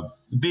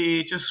B,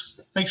 it just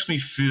makes me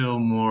feel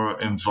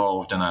more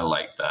involved, and I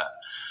like that.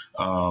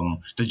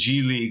 The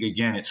G League,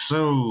 again, it's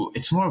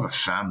more of a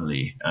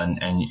family, and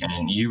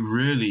you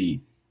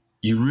really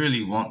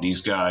want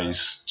these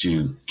guys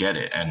to get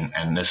it,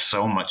 and there's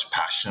so much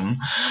passion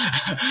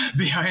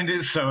behind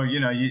it. So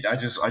I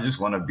just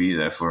want to be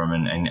there for them,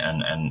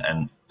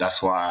 and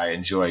that's why I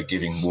enjoy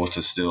giving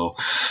water still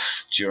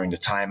during the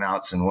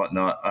timeouts and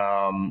whatnot.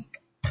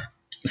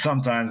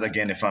 Sometimes,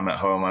 again, if I'm at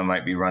home, I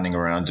might be running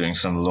around doing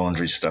some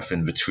laundry stuff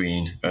in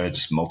between,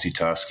 just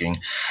multitasking.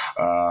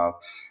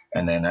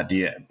 And then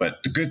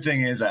but the good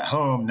thing is at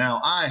home now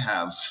I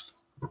have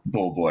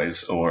ball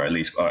boys, or at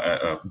least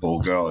a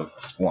ball girl,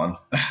 one,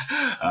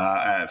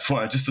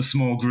 for just a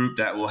small group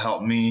that will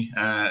help me.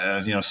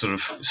 Sort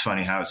of, it's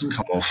funny how it's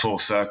come all full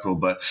circle,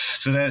 but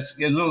so that's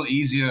a little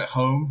easier at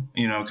home,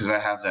 because I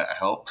have that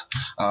help.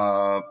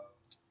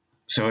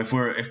 So if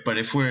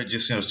we're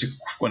just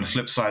on the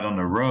flip side on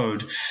the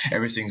road,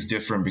 everything's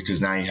different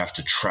because now you have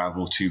to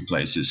travel 2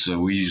 places. So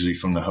we usually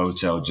from the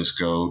hotel just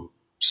go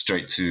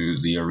straight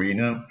to the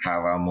arena,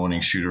 have our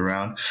morning shoot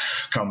around,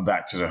 come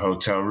back to the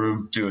hotel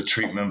room, do a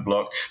treatment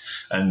block,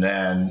 and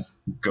then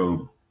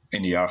go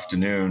in the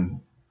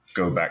afternoon,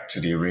 go back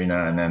to the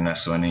arena, and then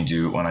that's when I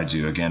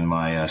do again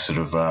my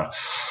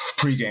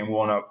pre-game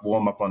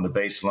warm up on the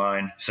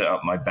baseline, set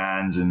up my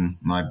bands and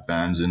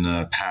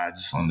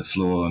pads on the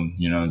floor, and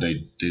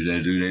they do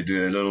their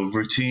little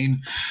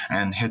routine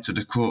and head to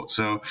the court.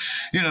 So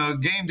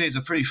game day is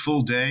a pretty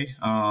full day.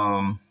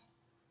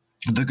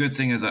 The good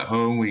thing is at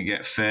home we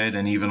get fed,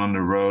 and even on the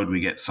road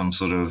we get some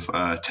sort of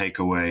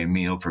takeaway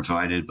meal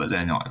provided, but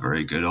they're not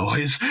very good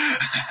always.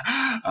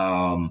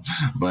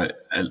 But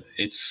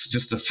it's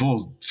just a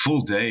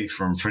full day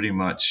from pretty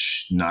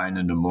much 9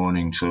 in the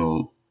morning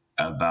till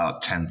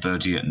about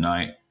 10:30 at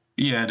night.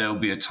 Yeah, there'll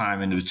be a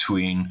time in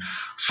between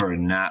for a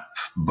nap,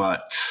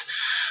 but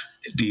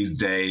these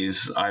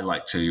days I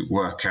like to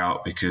work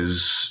out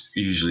because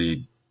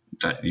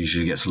that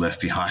usually gets left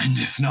behind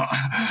if not.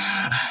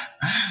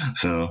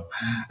 So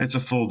it's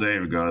a full day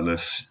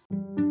regardless.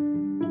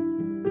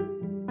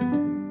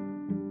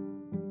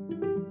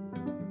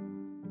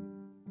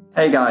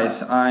 Hey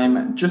guys,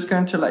 I'm just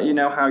going to let you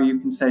know how you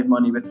can save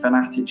money with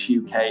Fanatics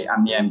UK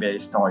and the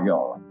NBA Store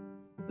Europe.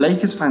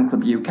 Lakers Fan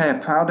Club UK are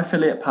proud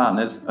affiliate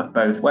partners of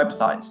both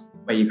websites,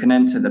 where you can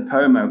enter the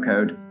promo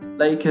code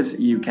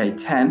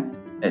LakersUK10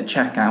 at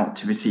checkout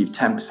to receive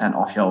 10%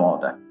 off your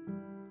order.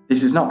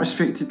 This is not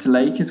restricted to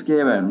Lakers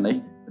gear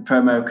only. The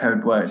promo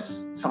code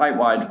works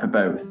site-wide for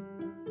both.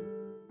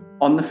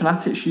 On the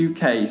Fanatics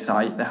UK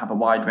site, they have a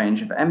wide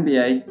range of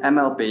NBA,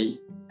 MLB,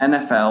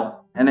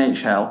 NFL,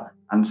 NHL,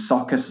 and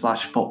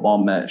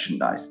soccer/football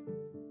merchandise.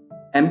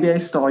 NBA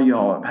Store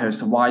Europe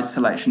hosts a wide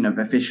selection of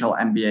official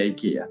NBA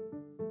gear.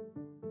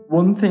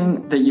 One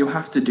thing that you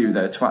have to do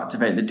though to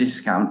activate the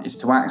discount is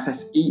to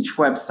access each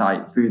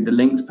website through the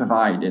links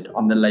provided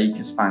on the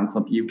Lakers Fan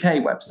Club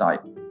UK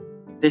website.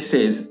 This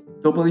is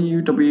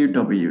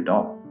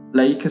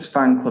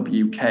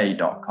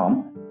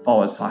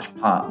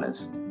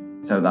www.lakersfanclubuk.com/partners.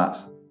 So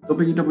that's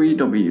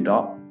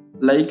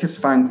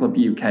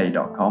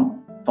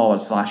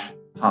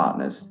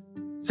www.lakersfanclubuk.com/partners.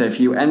 So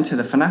if you enter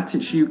the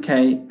Fanatics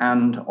UK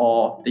and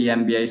or the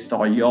NBA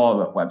Store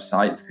Europe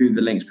website through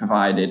the links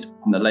provided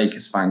on the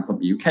Lakers Fan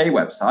Club UK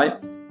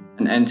website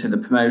and enter the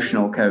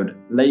promotional code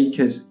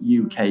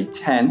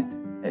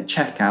LakersUK10 at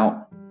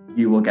checkout,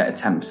 you will get a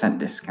 10%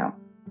 discount.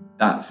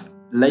 That's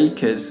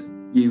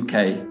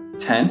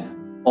LakersUK10,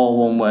 all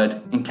one word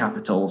in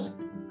capitals,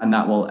 and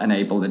that will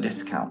enable the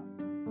discount.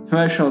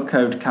 Promotional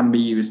code can be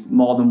used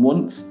more than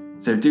once,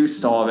 so do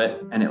store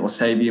it and it will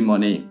save you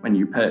money when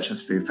you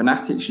purchase through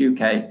Fanatics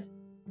UK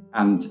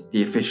and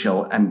the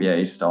official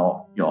NBA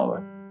Store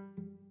Europe.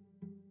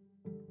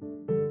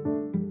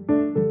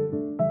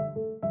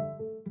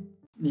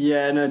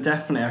 Yeah, no,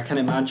 definitely. I can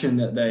imagine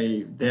that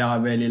they are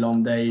really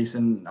long days,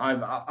 and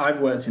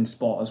I've worked in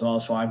sport as well,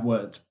 so I've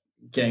worked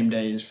game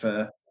days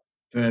for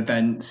for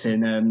events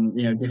in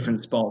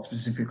different sports,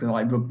 specifically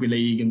like rugby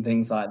league and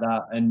things like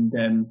that. And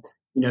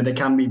they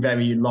can be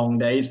very long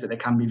days, but they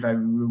can be very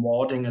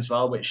rewarding as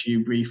well, which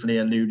you briefly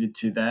alluded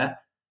to there.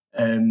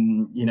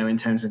 In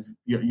terms of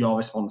your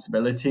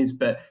responsibilities,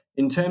 but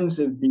in terms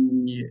of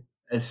the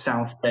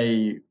South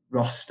Bay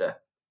roster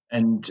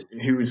and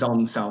who is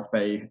on South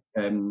Bay's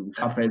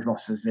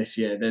rosters this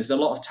year, there's a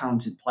lot of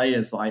talented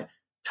players like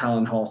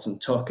Talon Horton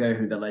Tucker,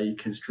 who the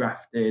Lakers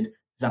drafted,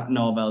 Zach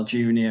Norvell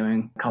Jr.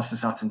 and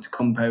Costas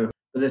Antetokounmpo.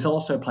 But there's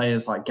also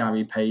players like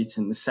Gary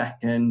Payton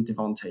II,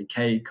 Devontae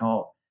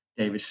Caycock,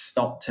 David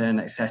Stockton,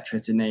 etc.,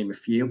 to name a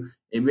few.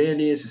 It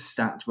really is a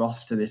stacked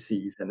roster this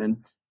season,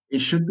 and it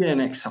should be an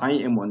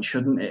exciting one,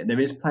 shouldn't it? There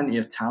is plenty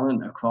of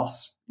talent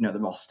across, the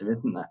roster,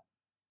 isn't there?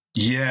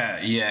 Yeah,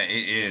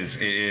 it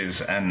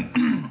is, and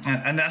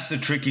and that's the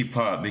tricky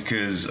part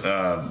because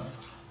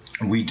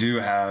we do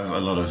have a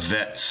lot of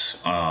vets,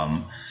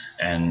 and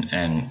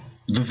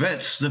the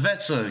vets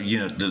are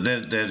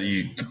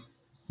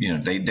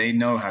they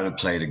know how to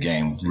play the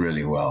game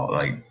really well.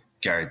 Like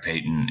Gary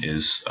Payton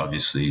is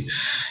obviously,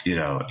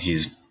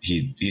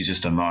 he's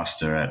just a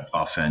master at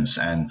offense,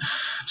 and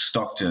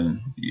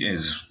Stockton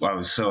is. I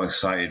was so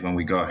excited when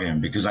we got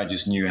him because I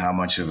just knew how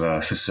much of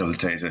a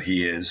facilitator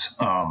he is,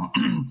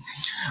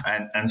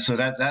 and so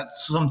that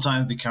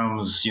sometimes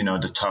becomes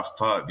the tough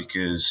part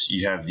because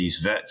you have these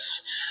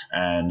vets,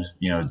 and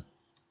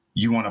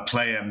you want to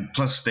play them,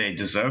 plus they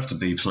deserve to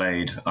be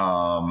played,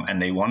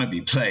 and they want to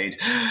be played.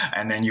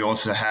 And then you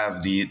also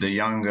have the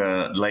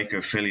younger Laker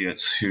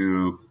affiliates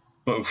who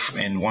both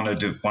want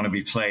to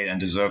be played and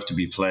deserve to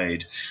be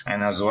played.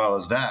 And as well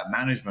as that,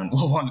 management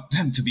will want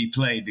them to be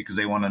played because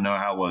they want to know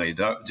how well they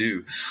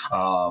do.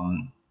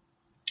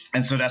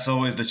 And so that's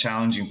always the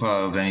challenging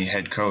part of any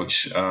head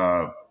coach.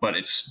 But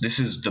this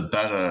is the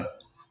better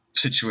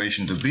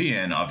situation to be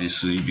in,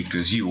 obviously,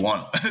 because you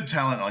want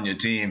talent on your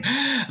team.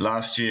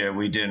 Last year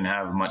we didn't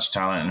have much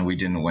talent and we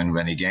didn't win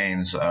many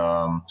games,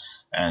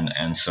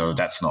 and so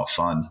that's not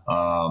fun.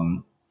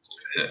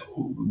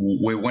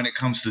 When it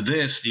comes to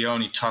this, the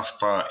only tough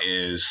part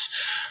is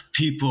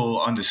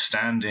people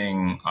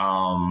understanding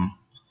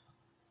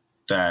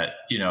that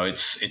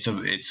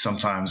it's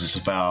sometimes it's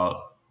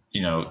about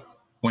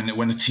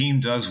when the team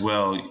does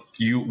well,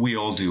 we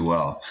all do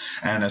well,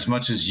 and as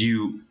much as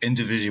you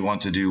individually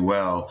want to do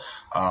well,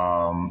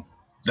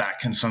 that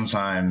can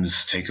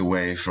sometimes take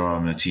away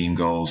from the team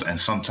goals, and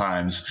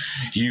sometimes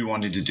you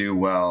wanting to do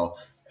well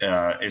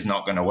is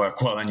not going to work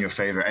well in your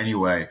favor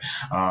anyway.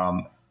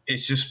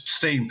 It's just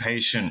staying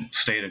patient,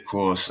 stay the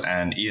course,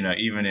 and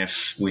even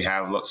if we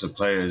have lots of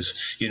players,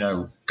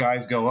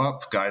 guys go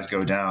up, guys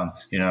go down.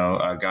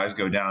 Guys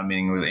go down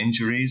meaning with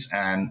injuries,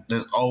 and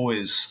there's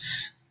always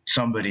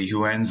somebody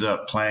who ends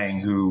up playing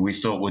who we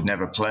thought would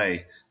never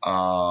play,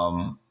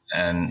 and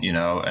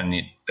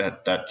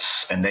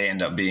they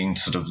end up being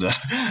sort of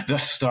the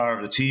star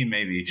of the team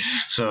maybe.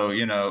 So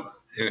in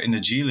the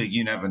G League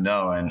you never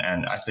know, and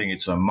I think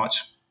it's a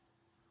much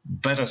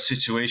better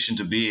situation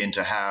to be in,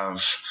 to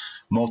have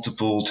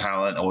multiple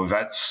talent or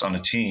vets on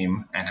a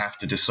team and have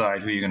to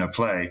decide who you're going to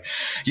play.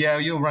 Yeah,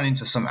 you'll run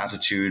into some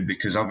attitude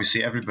because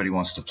obviously everybody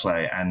wants to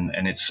play, and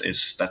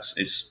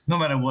it's no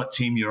matter what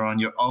team you're on,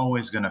 you're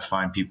always going to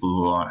find people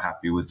who aren't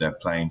happy with their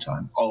playing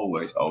time.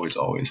 Always.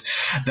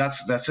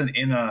 That's an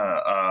inner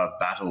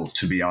battle,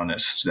 to be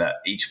honest, that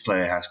each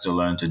player has to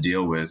learn to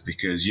deal with,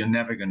 because you're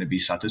never going to be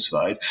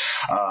satisfied.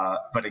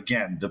 But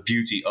again, the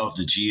beauty of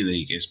the G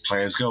League is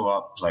players go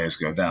up, players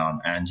go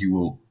down, and you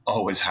will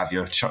always have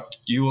your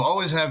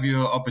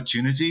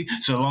opportunity,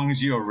 so long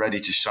as you're ready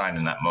to shine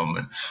in that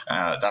moment.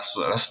 That's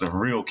the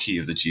real key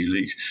of the G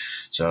League.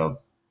 So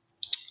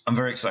I'm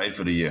very excited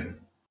for the year.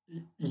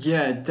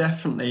 Yeah,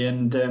 definitely.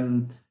 And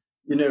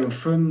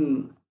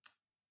from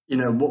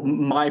what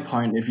my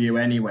point of view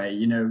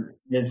anyway,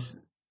 there's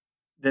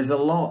a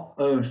lot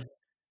of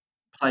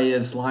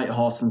players like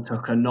Horton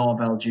Tucker,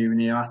 Norvell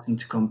Jr.,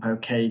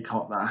 Antetokounmpo,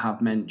 Caycock that I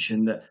have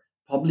mentioned that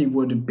probably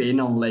would have been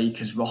on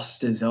Lakers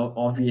rosters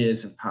of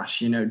years of past,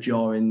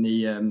 during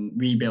the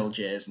rebuild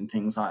years and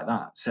things like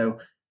that. So,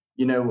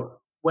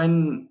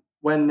 when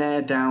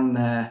they're down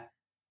there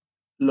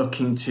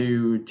looking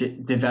to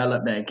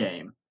develop their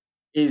game,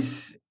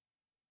 is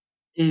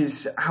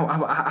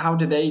how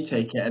do they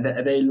take it?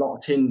 Are they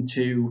locked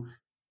into?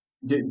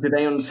 Do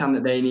they understand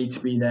that they need to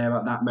be there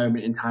at that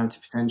moment in time to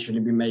potentially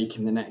be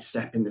making the next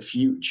step in the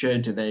future?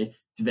 Do they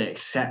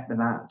accept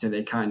that? Do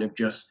they kind of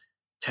just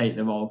take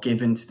the role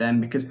given to them?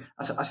 Because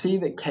I see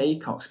that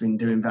Caycock's been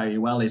doing very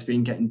well. He's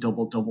been getting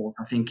doubles,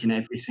 I think, in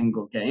every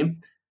single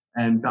game.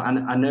 But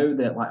I know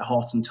that like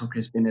Horton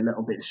Tucker's been a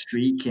little bit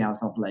streaky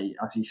as of late,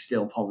 as he's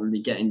still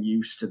probably getting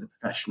used to the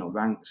professional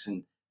ranks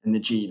and the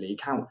G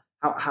League.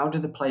 How do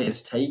the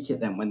players take it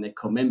then when they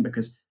come in?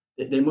 Because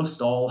they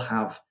must all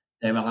have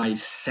their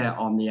eyes set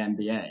on the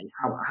NBA.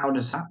 How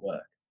does that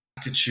work?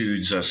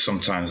 Attitudes are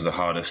sometimes the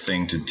hardest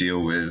thing to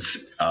deal with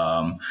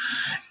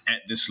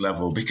at this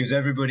level, because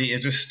everybody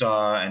is a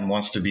star and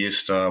wants to be a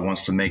star,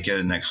 wants to make it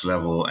the next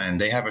level,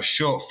 and they have a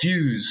short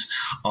fuse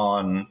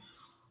on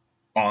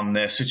on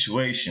their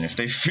situation. If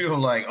they feel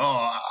like,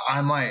 oh,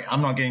 I'm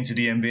not getting to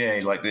the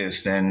NBA like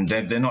this, then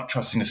they're not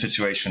trusting the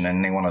situation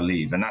and they want to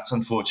leave, and that's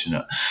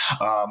unfortunate.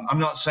 I'm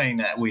not saying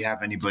that we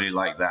have anybody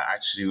like that.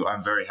 Actually,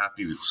 I'm very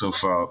happy so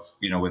far.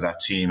 With our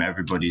team,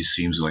 everybody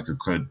seems like a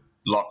good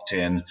locked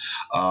in.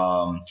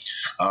 Um,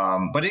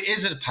 but it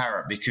is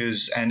apparent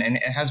because, and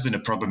it has been a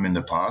problem in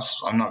the past.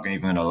 I'm not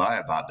even going to lie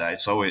about that.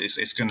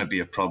 It's going to be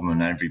a problem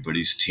in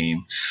everybody's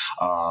team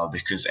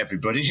because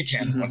everybody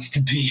again Mhm. wants to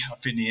be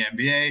up in the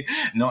NBA,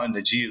 not in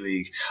the G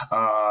League.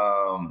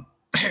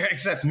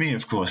 Except me,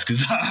 of course,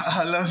 because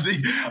I love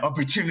the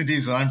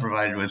opportunities that I'm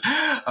provided with.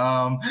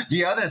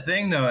 The other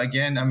thing, though,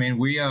 again, I mean,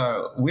 we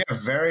are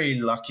very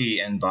lucky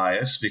and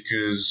biased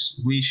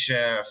because we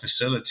share a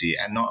facility,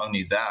 and not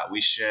only that,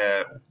 we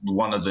share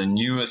one of the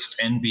newest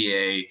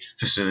NBA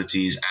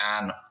facilities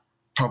and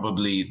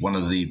probably one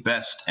of the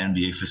best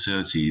NBA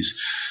facilities,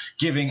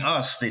 giving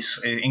us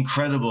this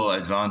incredible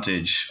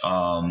advantage.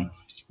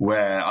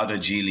 Where other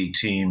G League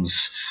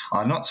teams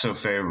are not so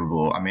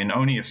favorable. I mean,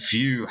 only a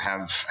few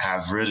have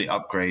really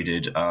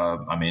upgraded.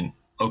 I mean,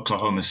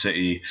 Oklahoma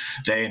City,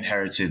 they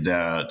inherited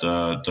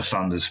the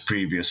Thunder's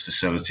previous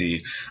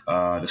facility.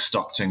 The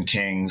Stockton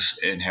Kings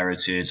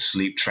inherited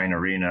Sleep Train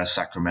Arena,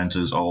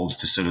 Sacramento's old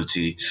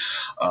facility.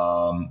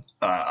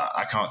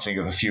 I can't think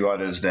of a few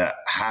others that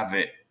have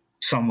it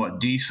somewhat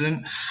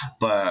decent,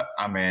 but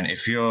I mean,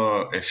 if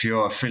you're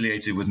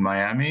affiliated with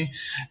Miami,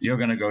 you're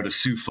going to go to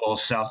Sioux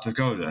Falls, South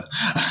Dakota,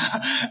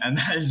 and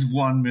that is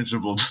one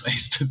miserable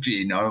place to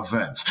be. No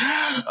offense,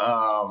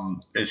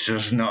 it's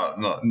just not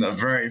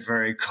very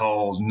very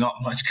cold,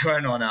 not much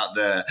going on out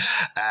there,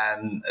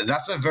 and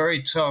that's a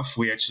very tough.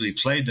 We actually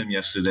played them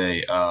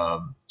yesterday.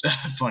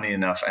 Funny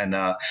enough, and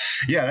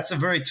yeah, that's a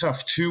very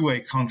tough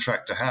two-way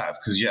contract to have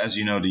because, as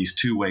you know, these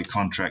two-way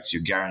contracts,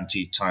 you're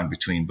guaranteed time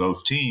between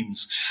both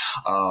teams.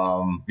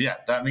 Yeah,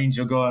 that means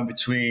you're going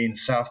between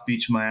South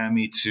Beach,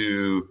 Miami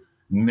to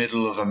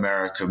middle of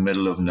America,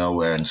 middle of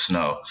nowhere in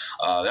snow.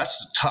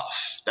 That's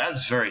tough.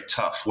 That's very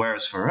tough.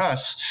 Whereas for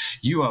us,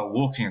 you are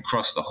walking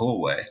across the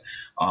hallway.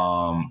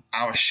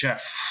 Our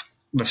chef,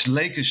 the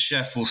Lakers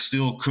chef, will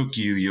still cook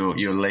you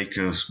your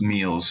Lakers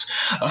meals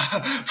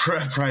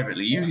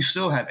privately. You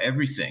still have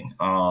everything.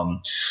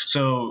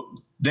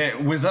 So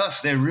there, with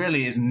us, there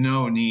really is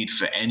no need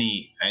for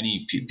any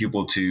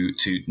people to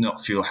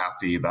not feel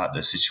happy about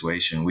the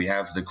situation. We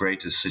have the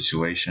greatest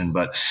situation,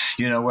 but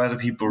whether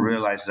people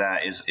realize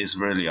that is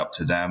really up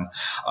to them.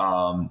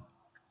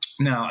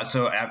 Now,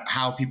 so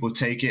how people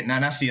take it.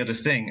 Now, that's the other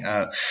thing.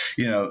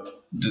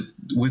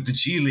 With the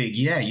G League,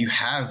 yeah, you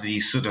have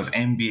these sort of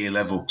NBA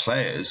level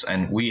players,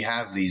 and we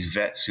have these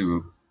vets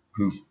who've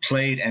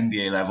played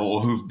NBA level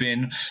or who've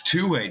been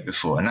two-way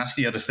before. And that's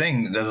the other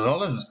thing. There's a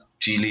lot of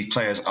G League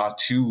players are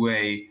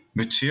two-way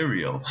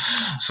material.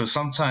 So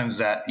sometimes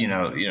that,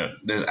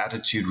 there's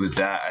attitude with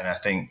that. And I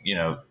think,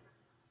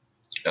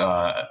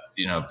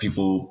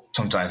 people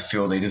sometimes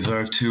feel they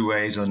deserve two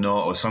ways or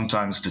not, or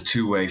sometimes the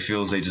two way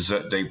feels they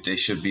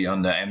should be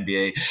on the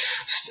NBA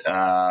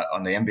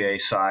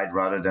side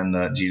rather than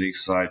the G League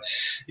side.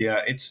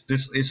 Yeah,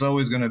 it's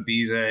always going to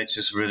be there. It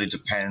just really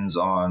depends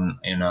on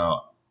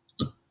the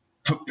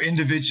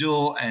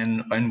individual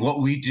and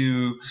what we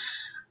do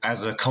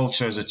as a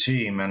culture, as a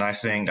team. And I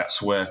think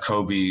that's where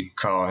Kobe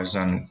Carr has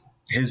done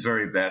his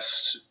very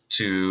best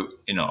to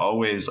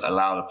always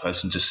allow the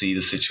person to see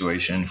the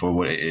situation for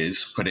what it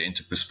is, put it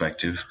into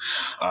perspective.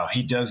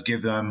 He does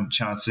give them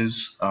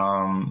chances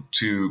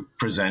to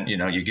present. He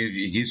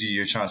gives you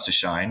your chance to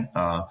shine,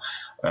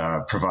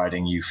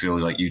 providing you feel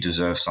like you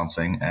deserve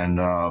something,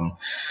 and um,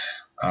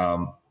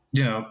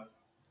 you know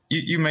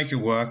you make it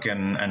work.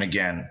 And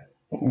again,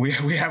 we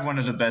have one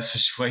of the best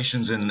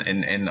situations in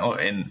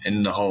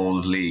the whole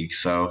league.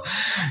 So,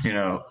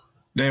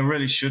 there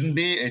really shouldn't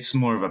be. It's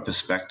more of a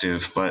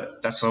perspective,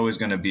 but that's always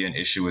going to be an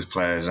issue with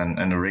players.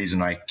 And the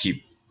reason I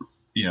keep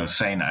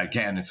saying that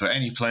again for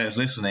any players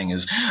listening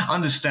is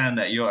understand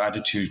that your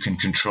attitude can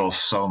control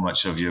so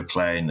much of your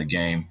play in the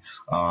game.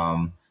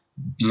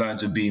 Learn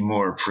to be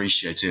more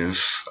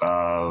appreciative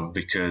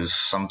because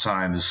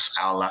sometimes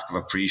our lack of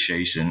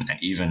appreciation, and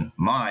even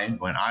mine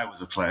when I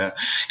was a player,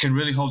 can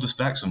really hold us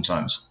back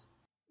sometimes.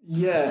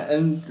 Yeah,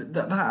 and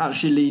that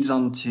actually leads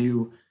on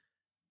to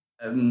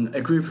a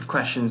group of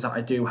questions that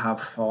I do have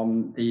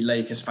from the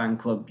Lakers Fan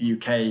Club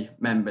UK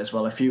members.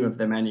 Well, a few of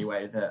them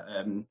anyway,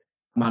 that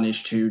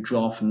managed to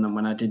draw from them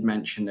when I did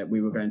mention that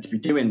we were going to be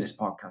doing this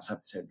podcast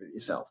episode with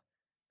yourself.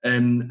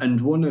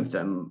 And one of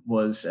them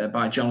was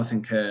by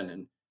Jonathan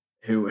Kernan,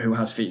 who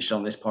has featured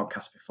on this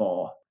podcast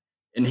before.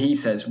 And he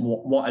says,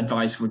 what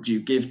advice would you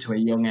give to a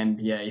young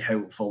NBA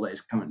hopeful that is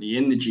currently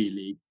in the G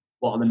League?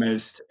 What are the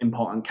most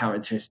important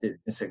characteristics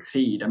to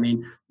succeed? I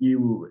mean,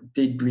 you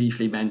did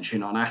briefly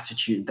mention on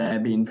attitude there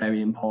being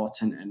very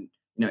important, and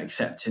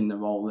accepting the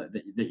role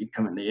that you're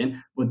currently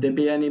in. Would there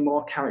be any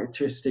more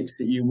characteristics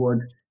that you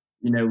would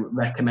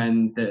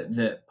recommend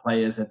that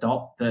players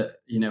adopt that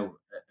are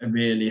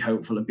really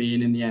hopeful of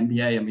being in the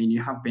NBA? I mean,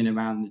 you have been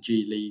around the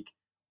G League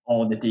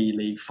or the D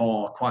League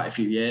for quite a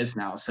few years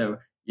now, so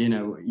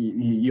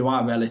you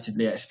are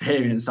relatively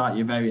experienced, aren't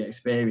you? Very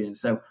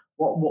experienced. So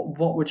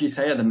what would you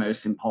say are the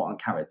most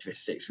important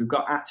characteristics? We've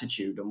got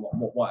attitude, and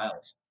what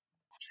else?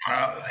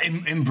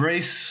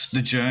 Embrace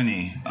the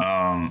journey,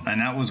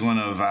 and that was one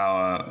of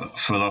our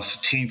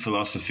team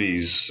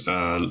philosophies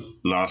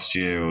last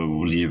year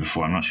or the year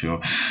before. I'm not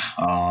sure,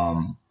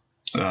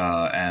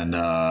 and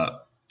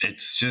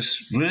it's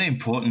just really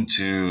important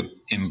to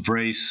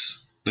embrace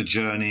the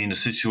journey and the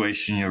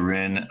situation you're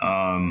in.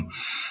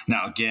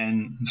 Now,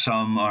 again,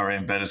 some are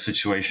in better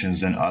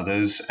situations than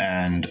others,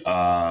 and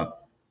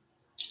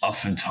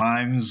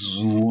oftentimes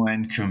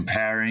when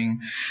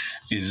comparing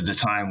is the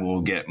time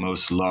we'll get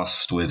most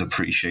lost with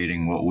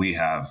appreciating what we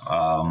have.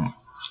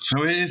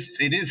 So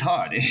it is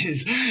hard.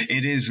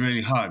 It is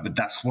really hard, but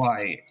that's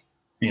why,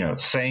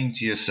 saying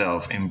to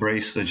yourself,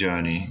 embrace the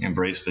journey,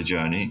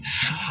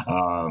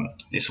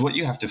 it's what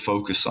you have to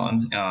focus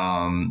on.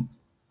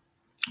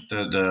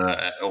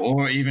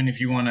 Or even if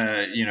you want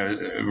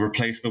to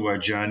replace the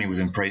word journey with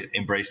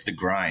embrace the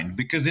grind,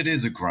 because it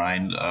is a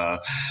grind.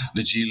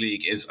 The G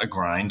League is a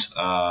grind.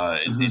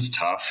 It's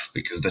tough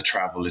because the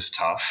travel is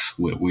tough.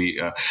 I mean,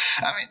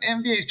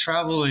 NBA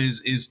travel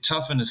is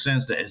tough in the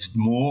sense that it's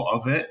more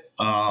of it,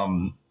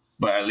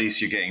 but at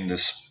least you're getting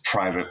this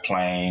private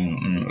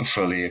plane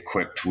fully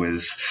equipped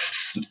with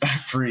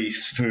free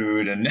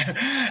food and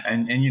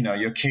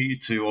you're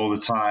catered to all the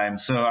time.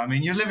 So I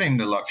mean, you're living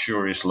the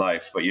luxurious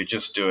life, but you're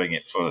just doing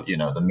it for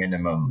the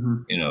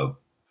minimum.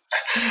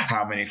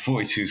 How many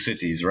 42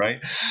 cities, right?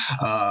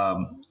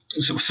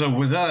 So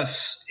with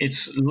us,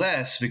 it's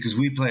less because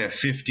we play a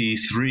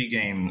 53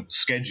 game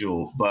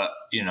schedule, but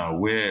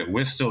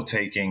we're still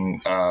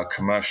taking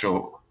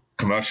commercial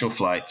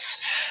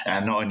flights,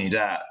 and not only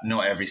that,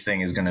 not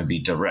everything is going to be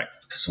direct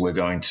because we're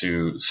going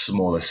to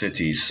smaller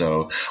cities.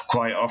 So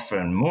quite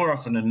often, more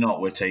often than not,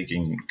 we're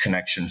taking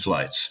connection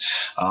flights.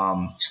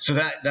 So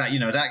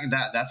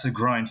that's a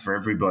grind for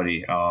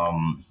everybody.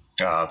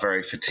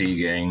 Very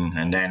fatiguing,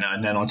 and then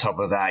on top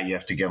of that, you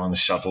have to get on the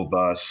shuttle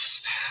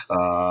bus,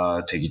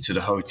 take you to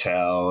the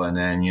hotel, and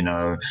then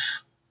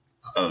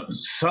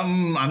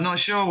I'm not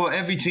sure what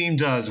every team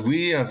does.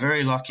 We are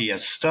very lucky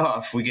as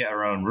staff. We get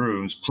our own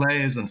rooms.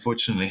 Players,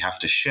 unfortunately, have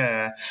to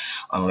share.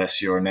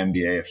 Unless you're an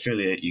NBA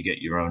affiliate, you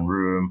get your own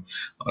room.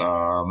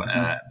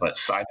 But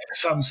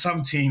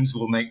some teams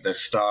will make their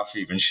staff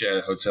even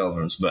share hotel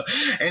rooms. But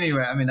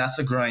anyway, I mean, that's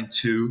a grind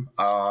too.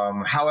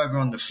 However,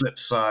 on the flip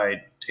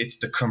side, it's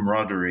the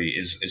camaraderie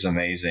is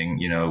amazing.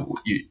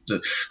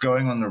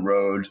 Going on the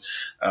road,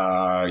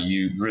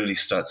 you really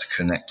start to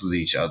connect with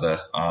each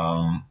other.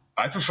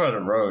 I prefer the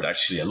road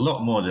actually a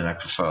lot more than I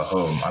prefer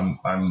home.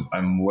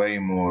 I'm way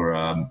more.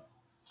 I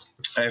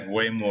have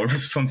way more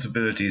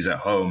responsibilities at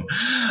home.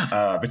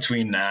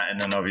 Between that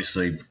and then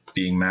obviously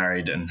being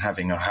married and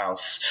having a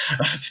house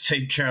to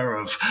take care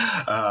of,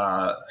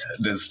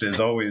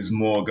 there's always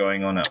more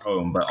going on at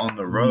home. But on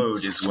the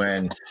road is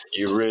when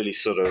you really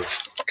sort of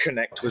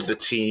connect with the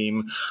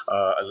team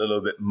a little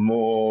bit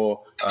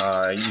more.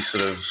 You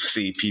sort of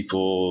see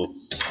people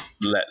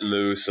let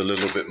loose a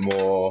little bit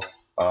more.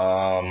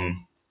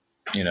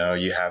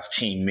 You have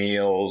team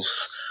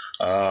meals.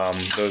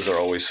 Those are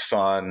always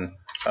fun.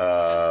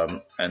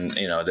 And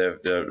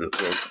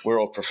we're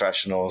all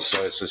professionals,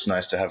 so it's just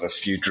nice to have a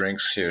few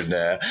drinks here and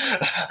there.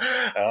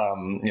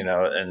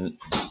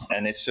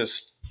 And it's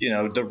just,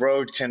 the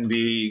road can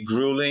be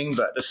grueling,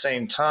 but at the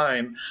same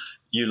time,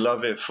 you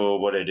love it for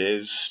what it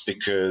is,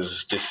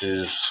 because this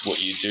is what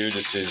you do.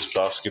 This is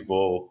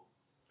basketball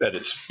at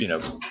its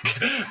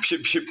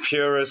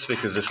purest,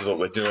 because this is what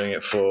we're doing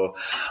it for.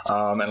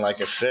 And like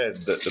I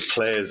said, the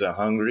players are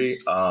hungry.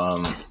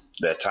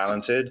 They're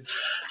talented,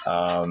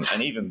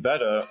 and even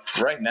better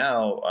right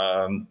now.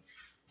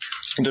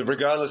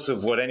 Regardless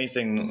of what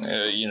anything,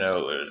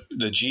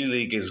 the G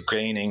League is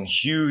gaining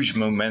huge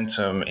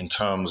momentum in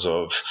terms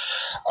of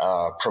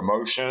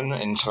promotion,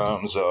 in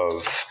terms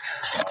of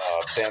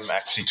them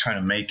actually trying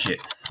to make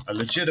it a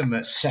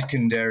legitimate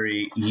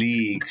secondary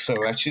league.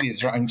 So actually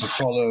trying to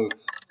follow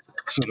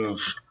sort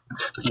of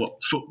what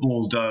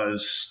football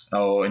does,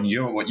 or in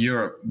Europe, what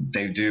Europe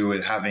they do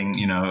with having,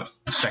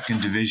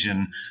 second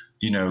division,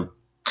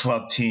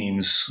 club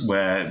teams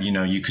where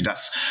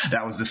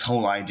that was this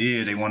whole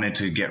idea. They wanted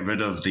to get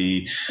rid of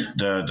the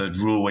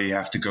rule where you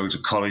have to go to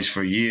college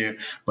for a year,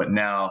 but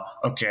now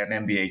an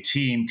NBA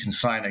team can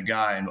sign a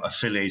guy and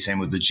affiliate him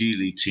with the G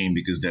League team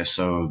because they're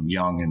so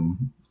young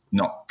and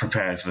not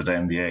prepared for the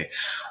NBA.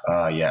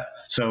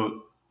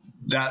 So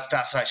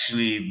that's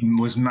actually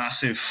was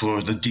massive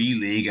for the D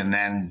League, and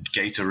then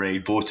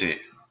Gatorade bought it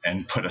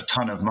and put a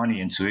ton of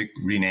money into it,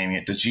 renaming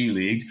it the G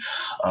League,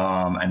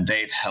 and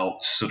they've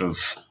helped sort of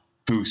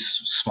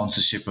boost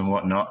sponsorship and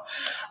whatnot.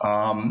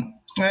 And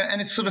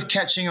it's sort of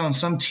catching on.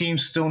 Some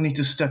teams still need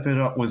to step it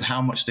up with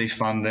how much they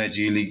fund their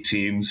G League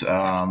teams.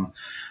 And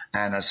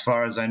as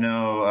far as I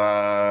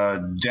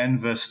know,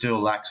 Denver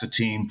still lacks a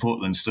team,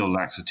 Portland still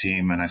lacks a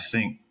team, and I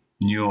think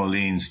New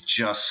Orleans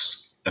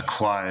just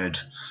acquired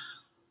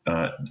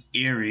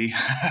Erie,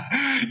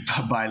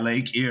 by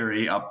Lake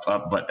Erie, up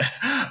by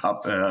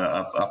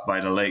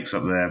the lakes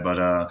up there.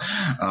 But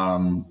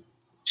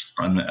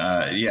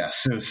yeah,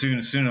 so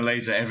sooner or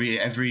later, every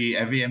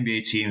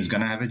NBA team is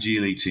going to have a G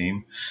League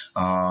team.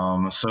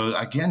 So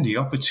again, the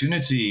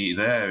opportunity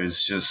there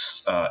is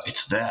just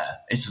it's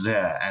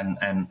there,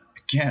 and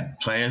again,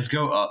 players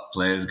go up,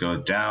 players go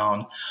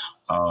down.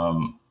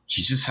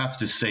 You just have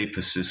to stay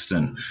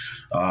persistent.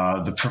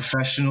 The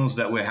professionals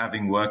that we're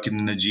having working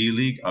in the G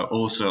League are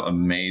also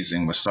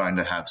amazing. We're starting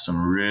to have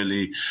some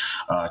really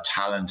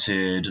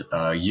talented,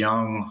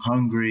 young,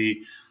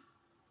 hungry,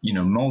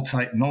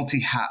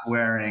 multi hat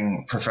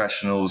wearing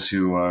professionals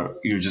who are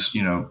you're just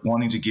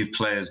wanting to give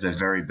players their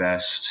very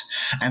best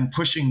and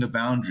pushing the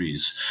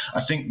boundaries.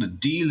 I think the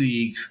D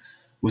League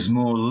was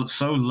more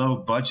so low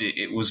budget.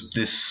 It was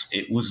this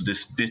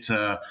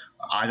bitter.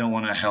 I don't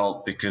want to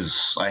help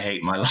because I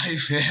hate my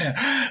life here.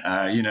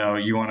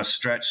 You want to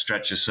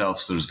stretch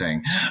yourself, sort of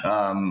thing.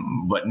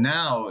 But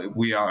now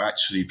we are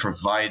actually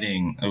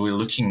providing. We're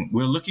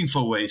looking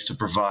for ways to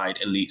provide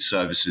elite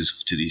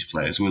services to these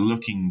players. We're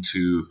looking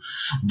to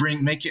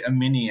make it a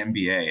mini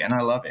NBA, and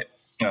I love it.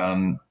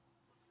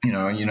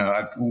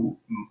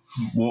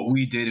 What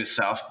we did at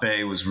South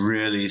Bay was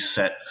really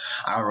set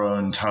our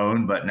own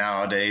tone. But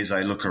nowadays,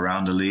 I look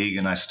around the league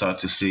and I start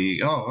to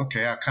see, oh,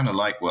 okay, I kind of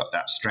like what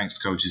that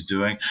strength coach is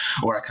doing,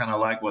 or I kind of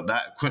like what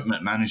that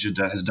equipment manager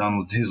has done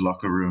with his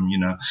locker room.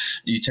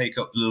 You take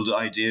up little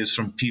ideas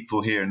from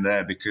people here and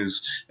there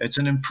because it's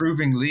an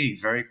improving league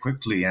very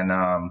quickly. And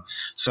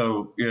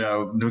so,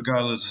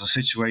 regardless of the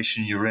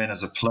situation you're in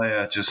as a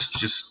player,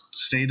 just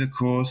stay the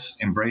course,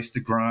 embrace the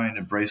grind,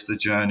 embrace the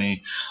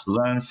journey,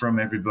 learn from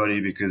everybody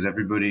because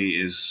everybody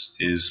is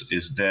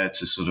there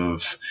to sort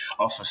of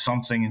offer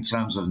something in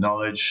terms of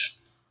knowledge.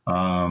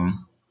 Like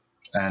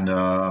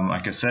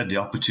I said, the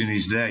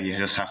opportunity's there. You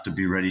just have to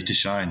be ready to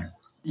shine.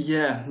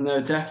 Yeah,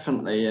 no,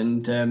 definitely.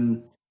 And,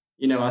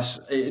 as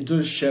it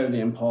does show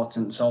the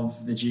importance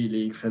of the G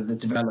League for the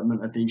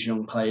development of these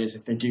young players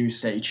if they do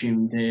stay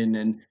tuned in,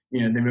 and,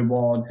 the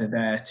rewards are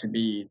there to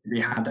be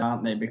had,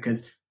 aren't they?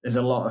 Because there's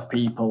a lot of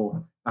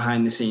people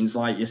behind the scenes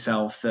like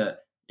yourself that,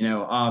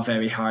 are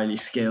very highly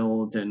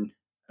skilled and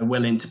are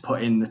willing to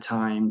put in the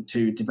time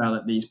to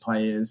develop these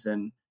players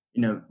and,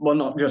 well,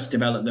 not just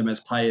develop them as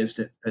players,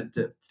 but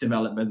to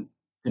develop them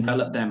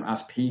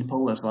as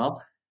people as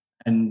well.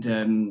 And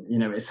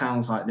it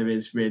sounds like there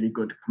is really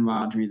good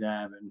camaraderie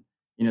there, and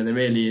there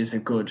really is a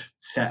good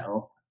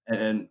setup,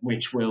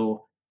 which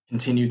will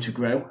continue to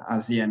grow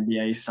as the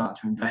NBA start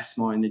to invest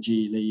more in the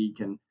G League.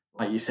 And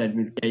like you said,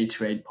 with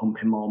Gatorade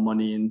pumping more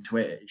money into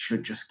it, it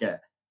should just get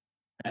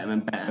better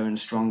and better and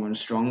stronger and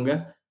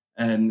stronger.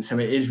 So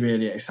it is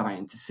really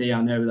exciting to see.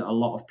 I know that a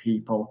lot of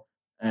people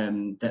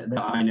that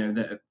I know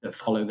that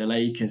follow the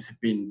Lakers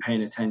have been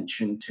paying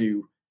attention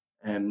to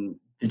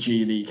the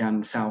G League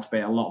and South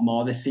Bay a lot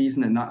more this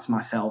season, and that's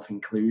myself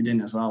including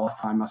as well. I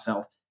find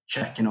myself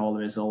checking all the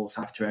results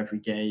after every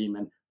game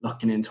and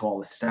looking into all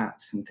the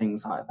stats and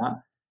things like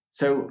that.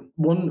 So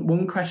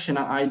one question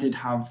I did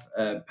have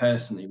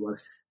personally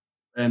was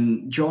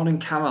Jordan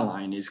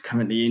Caroline is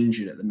currently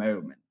injured at the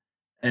moment.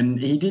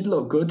 And he did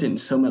look good in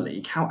summer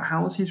league.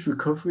 How's his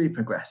recovery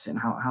progressing?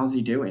 How's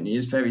he doing? He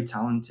is very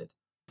talented.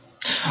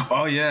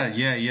 Oh yeah,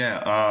 yeah,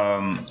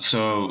 yeah.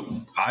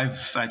 So I've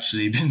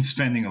actually been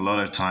spending a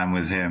lot of time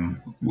with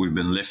him. We've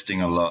been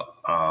lifting a lot,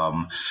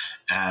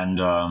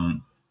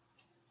 and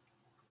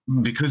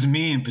because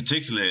me in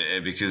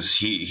particular, because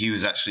he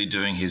was actually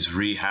doing his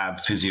rehab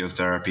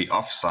physiotherapy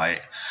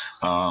offsite,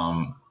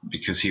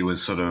 because he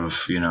was sort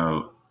of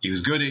he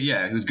was good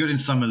he was good in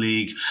summer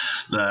league.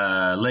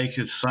 The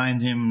Lakers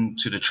signed him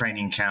to the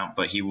training camp,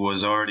 but he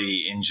was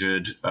already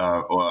injured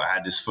or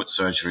had his foot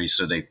surgery,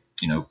 so they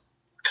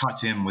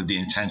cut him with the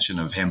intention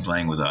of him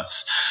playing with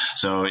us.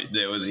 So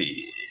there was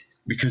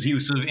because he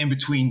was sort of in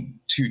between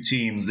two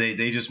teams.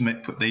 They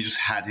just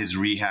had his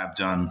rehab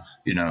done,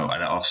 at an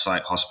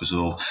offsite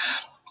hospital.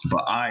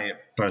 But I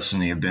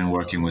personally have been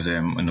working with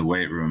him in the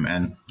weight room,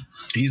 and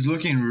he's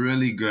looking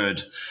really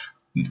good.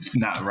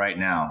 Not right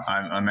now.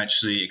 I'm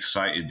actually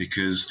excited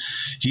because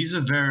he's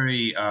a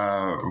very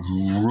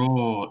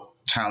raw,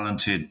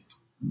 talented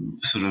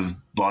sort of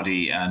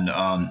body, and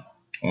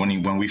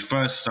when we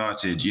first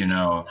started,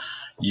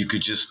 you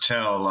could just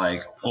tell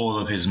like all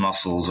of his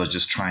muscles are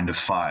just trying to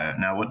fire.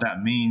 Now, what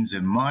that means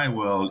in my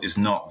world is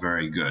not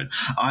very good.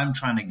 I'm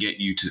trying to get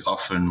you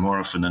to more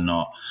often than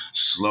not,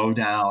 slow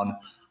down,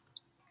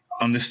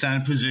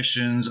 understand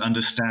positions,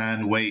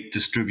 understand weight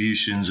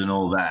distributions and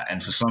all that.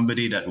 And for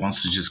somebody that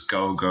wants to just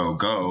go, go,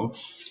 go,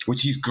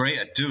 which he's great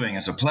at doing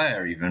as a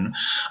player even,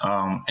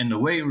 in the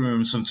weight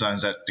room,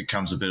 sometimes that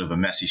becomes a bit of a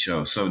messy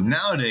show. So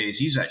nowadays,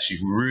 he's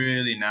actually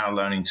really now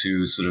learning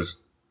to sort of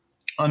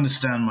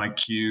understand my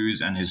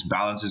cues, and his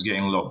balance is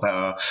getting a lot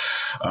better.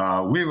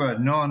 We were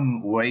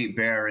non-weight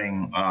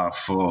bearing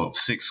for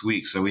 6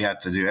 weeks, so we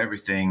had to do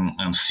everything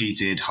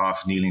seated,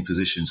 half kneeling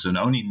positions. So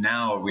only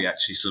now are we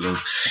actually sort of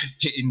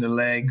hitting the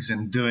legs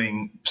and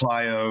doing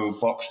plyo,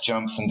 box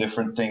jumps, and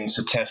different things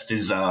to test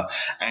his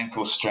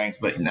ankle strength.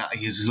 But now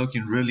he's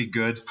looking really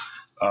good.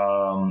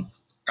 Our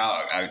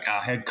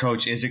head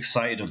coach is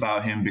excited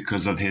about him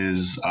because of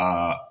his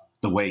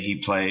the way he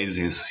plays,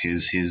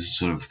 his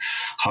sort of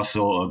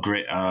hustle or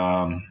grit,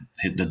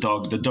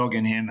 the dog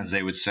in him, as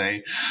they would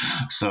say.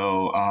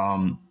 So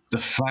the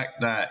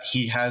fact that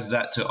he has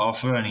that to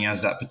offer and he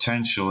has that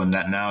potential, and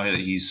that now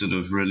he's sort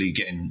of really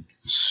getting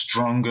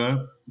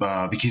stronger,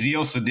 because he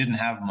also didn't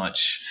have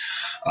much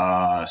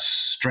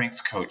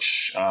strength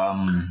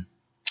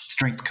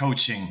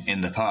coaching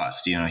in the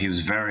past. You know, he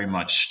was very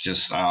much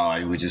just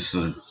we just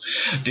sort of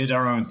did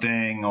our own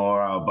thing,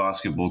 or our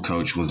basketball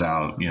coach was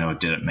out,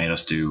 made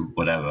us do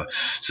whatever.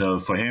 So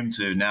for him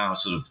to now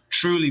sort of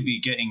truly be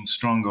getting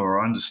stronger,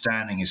 or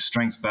understanding his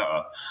strengths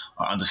better,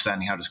 or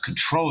understanding how to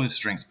control his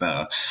strengths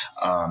better,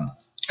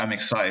 I'm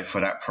excited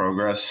for that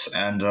progress.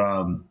 And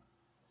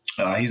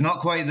he's not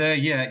quite there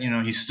yet.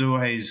 He's still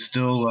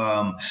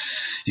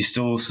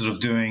sort of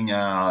doing,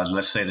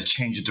 let's say, the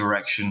change of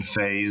direction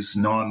phase,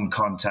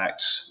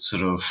 non-contact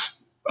sort of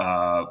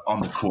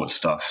on the court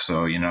stuff.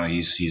 So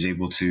he's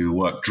able to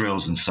work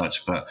drills and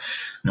such, but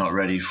not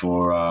ready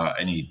for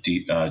any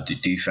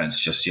defense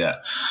just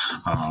yet.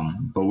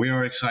 But we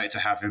are excited to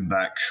have him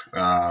back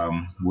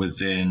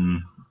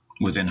within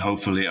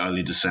hopefully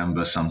early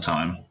December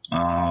sometime.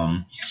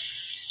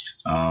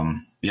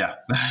 Yeah,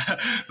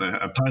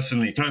 but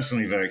personally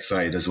very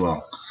excited as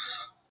well.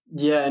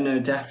 Yeah, no,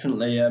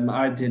 definitely.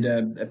 I did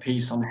a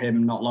piece on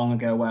him not long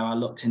ago where I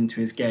looked into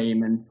his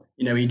game, and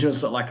he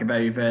does look like a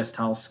very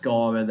versatile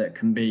scorer that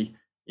can be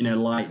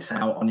lights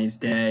out on his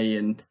day.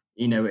 And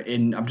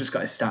I've just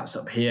got his stats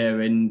up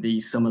here. In the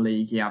summer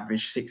league, he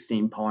averaged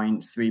 16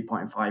 points,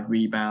 3.5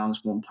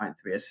 rebounds, 1.3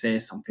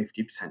 assists on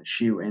 50%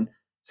 shooting.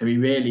 So he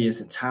really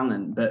is a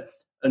talent. But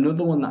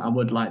another one that I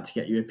would like to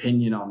get your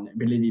opinion on,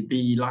 really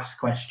the last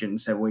question,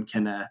 so we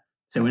can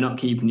so we're not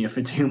keeping you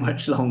for too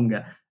much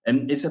longer.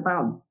 And it's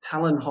about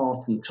Talon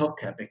Horton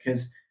Tucker,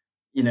 because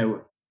I,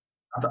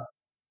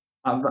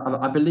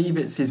 I believe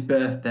it's his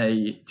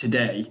birthday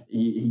today.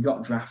 He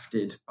got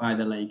drafted by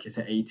the Lakers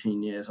at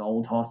 18 years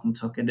old. Horton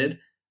Tucker did,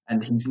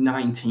 and he's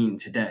 19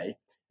 today.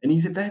 And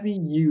he's a very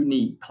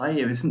unique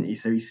player, isn't he?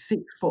 So he's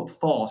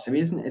 6'4", so he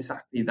isn't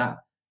exactly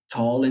that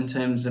tall in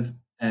terms of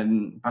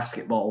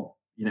basketball,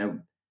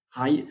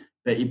 height,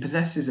 but he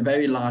possesses a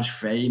very large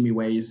frame. He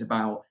weighs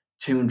about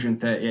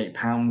 238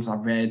 pounds,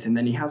 I've read, and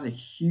then he has a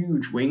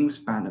huge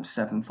wingspan of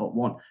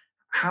 7'1".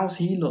 How's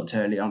he looked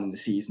early on in the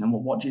season, and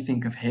what do you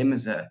think of him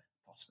as a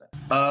prospect?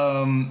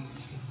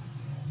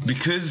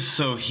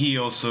 Because he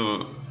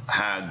also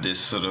had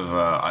this sort of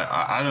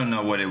I don't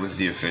know what it was,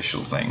 the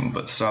official thing,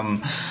 but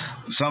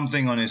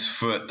something on his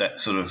foot that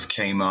sort of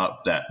came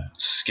up that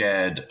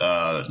scared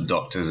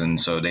doctors, and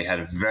so they had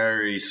a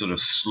very sort of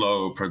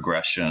slow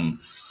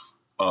progression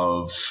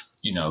of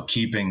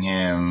keeping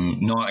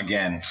him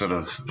sort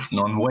of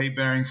non-weight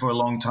bearing for a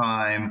long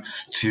time,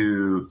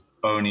 to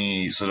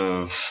only sort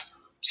of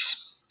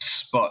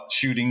spot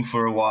shooting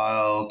for a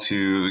while,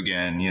 to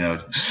again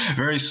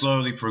very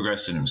slowly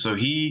progressing him. So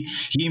he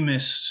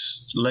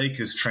missed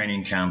Lakers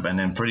training camp, and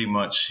then pretty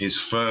much his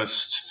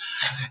first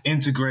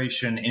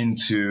integration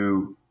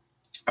into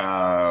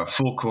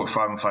full court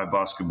 5-on-5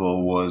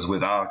 basketball was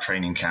with our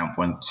training camp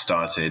when it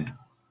started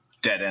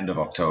dead end of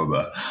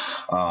October.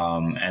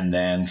 And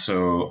then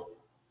so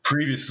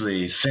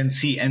previously,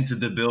 since he entered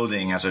the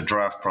building as a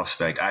draft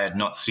prospect, I had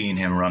not seen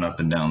him run up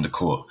and down the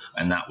court,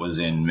 and that was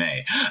in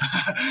May.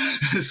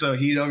 So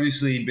he'd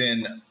obviously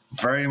been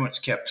very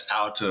much kept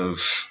out of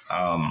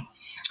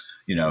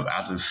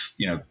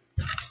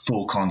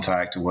full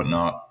contact or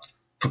whatnot,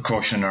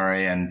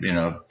 precautionary, and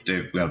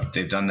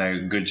they've done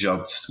their good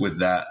job with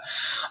that.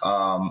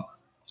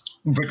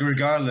 But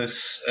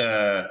regardless,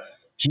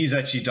 he's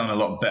actually done a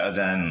lot better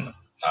than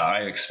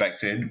I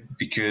expected,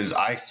 because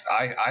I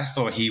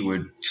thought he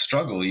would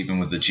struggle even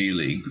with the G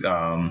League.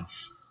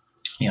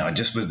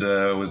 Just with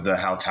the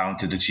how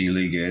talented the G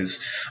League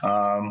is,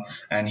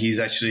 and he's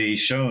actually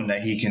shown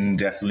that he can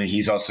definitely.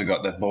 He's also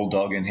got that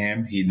bulldog in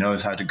him. He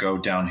knows how to go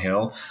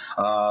downhill.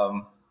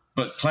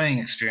 But playing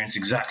experience,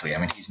 exactly. I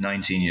mean, he's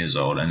 19 years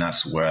old, and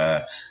that's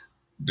where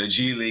the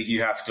G League,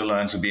 you have to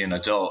learn to be an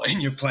adult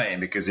in your playing,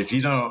 because if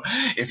you don't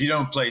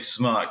play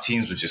smart,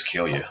 teams would just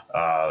kill you,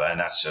 and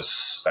that's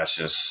just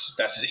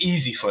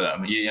easy for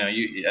them.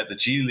 You at the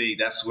G League,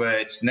 that's where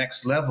it's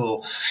next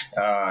level.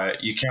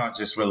 You can't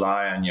just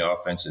rely on your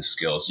offensive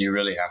skills. You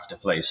really have to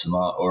play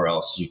smart, or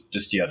else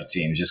the other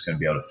team is just going to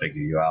be able to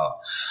figure you out.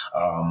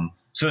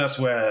 So that's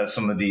where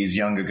some of these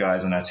younger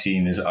guys on our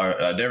team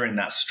they're in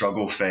that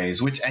struggle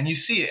phase, and you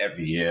see it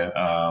every year.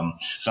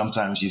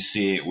 Sometimes you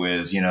see it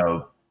with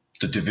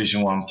the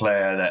Division One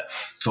player that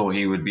thought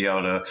he would be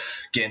able to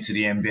get into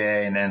the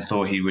NBA and then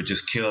thought he would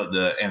just kill at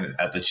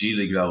the G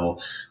League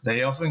level.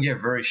 They often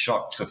get very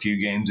shocked a few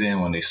games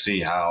in when they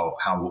see how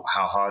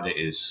hard it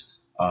is.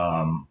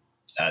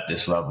 At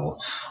this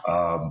level.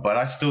 But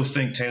I still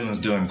think Taylor's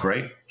doing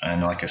great.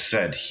 And like I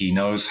said, he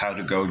knows how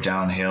to go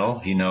downhill.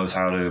 He knows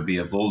how to be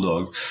a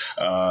bulldog.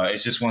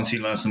 It's just once he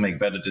learns to make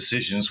better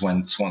decisions,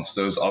 once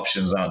those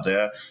options aren't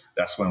there,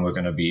 that's when we're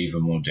going to be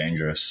even more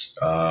dangerous.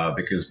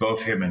 Because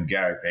both him and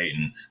Gary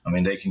Payton, I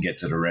mean, they can get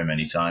to the rim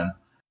anytime.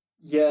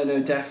 Yeah,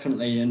 no,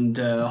 definitely. And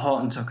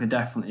Horton Tucker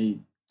definitely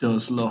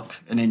does look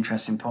an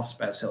interesting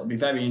prospect. So it'll be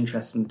very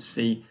interesting to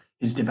see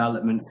his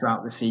development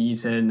throughout the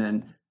season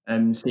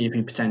and see if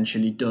he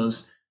potentially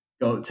does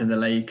go up to the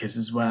Lakers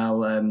as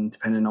well,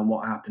 depending on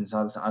what happens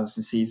as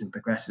the season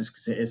progresses,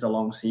 because it is a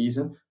long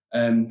season.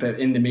 But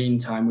in the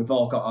meantime, we've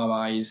all got our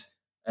eyes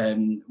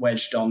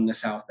wedged on the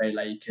South Bay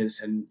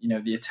Lakers, and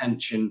the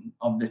attention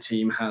of the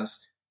team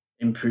has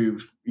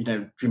improved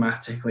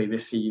dramatically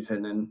this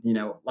season. And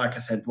like I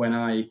said, when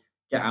I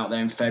get out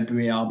there in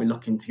February, I'll be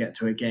looking to get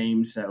to a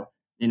game. So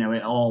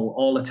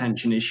all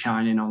attention is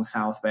shining on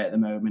South Bay at the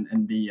moment,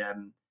 and the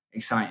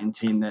exciting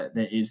team that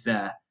is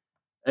there.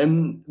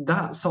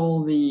 That's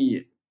all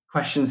the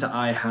questions that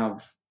I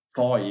have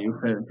for you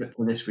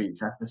for this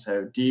week's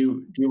episode. Do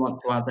you want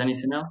to add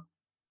anything else?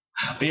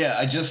 But yeah,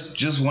 I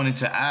just wanted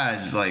to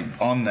add, like,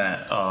 on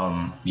that.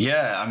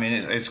 Yeah, I mean,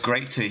 it's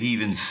great to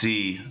even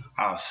see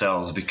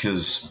ourselves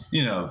because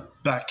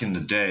back in the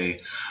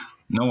day,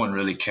 no one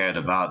really cared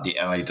about the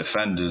LA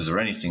Defenders or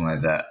anything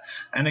like that.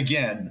 And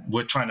again,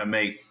 we're trying to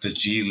make the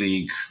G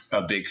League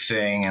a big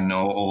thing and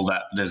all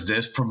that.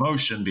 There's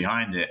promotion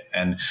behind it,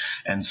 and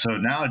so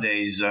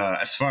nowadays,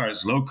 as far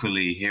as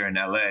locally here in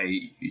LA,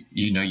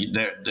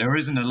 there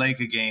isn't a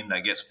Laker game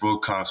that gets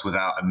broadcast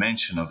without a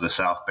mention of the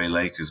South Bay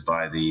Lakers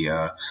by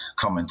the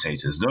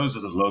commentators. Those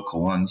are the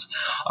local ones,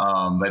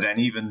 but then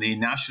even the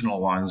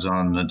national ones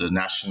on the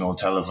national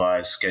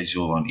televised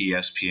schedule on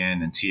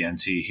ESPN and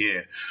TNT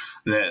here.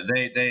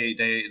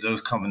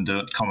 Those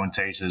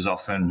commentators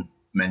often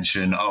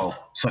mention,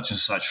 such and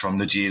such from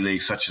the G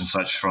League, such and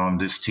such from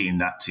this team,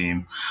 that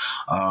team,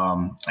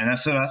 and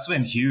that's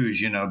been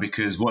huge,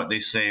 because what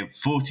they say,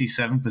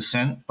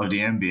 47% of the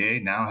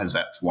NBA now has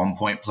at one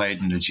point played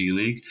in the G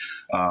League.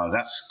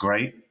 That's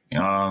great.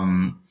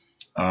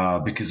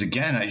 Because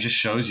again, it just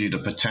shows you the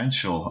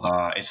potential.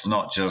 It's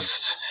not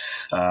just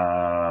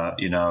a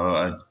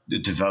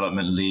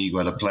development league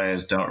where the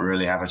players don't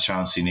really have a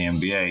chance in the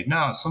NBA.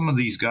 No, some of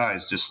these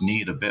guys just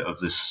need a bit of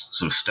this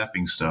sort of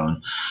stepping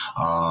stone,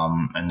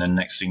 and then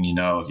next thing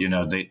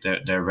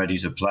they're ready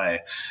to play.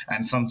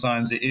 And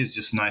sometimes it is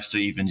just nice to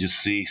even just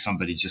see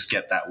somebody just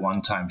get that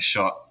one-time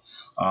shot.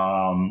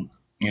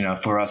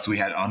 For us, we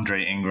had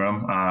Andre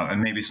Ingram,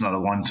 and maybe it's not a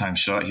one-time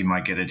shot. He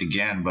might get it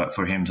again, but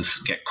for him to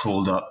get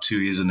called up 2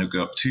 years in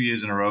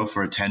a row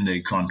for a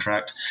 10-day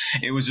contract,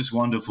 it was just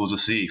wonderful to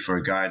see for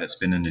a guy that's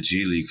been in the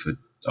G League for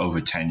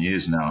over 10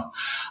 years now.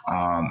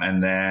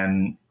 And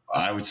then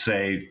I would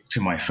say,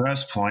 to my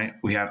first point,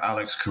 we have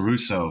Alex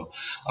Caruso.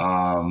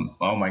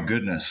 Oh my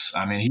goodness.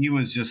 I mean, he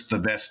was just the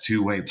best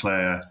two-way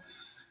player.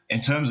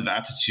 In terms of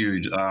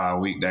attitude,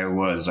 there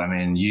was. I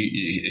mean,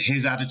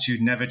 his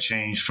attitude never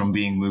changed from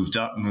being moved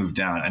up, moved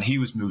down, and he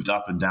was moved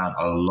up and down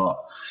a lot.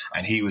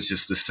 And he was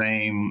just the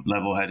same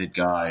level-headed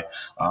guy.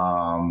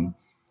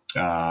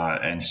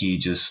 And he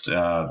just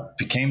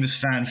became this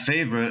fan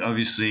favorite,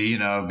 obviously,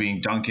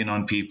 being dunking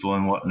on people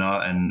and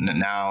whatnot. And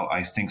now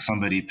I think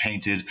somebody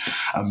painted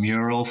a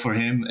mural for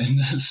him in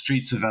the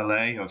streets of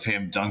LA of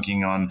him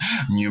dunking on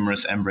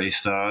numerous NBA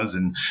stars.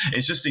 And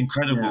it's just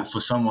incredible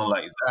for someone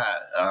like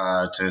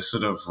that to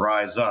sort of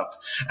rise up.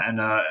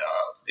 And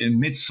in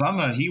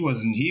midsummer, he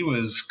was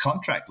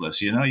contractless.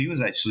 He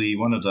was actually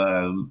one of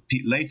the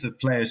later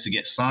players to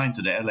get signed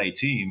to the LA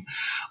team.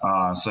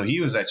 So he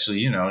was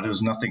actually, there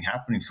was nothing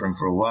happening for him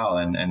for a while,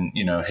 and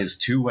his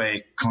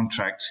two-way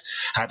contract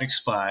had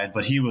expired,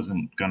 but he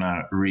wasn't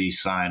gonna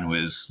re-sign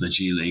with the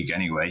G League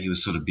anyway. He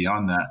was sort of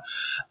beyond that,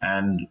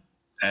 and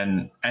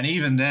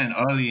even then,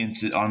 early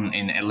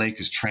in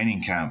Lakers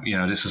training camp,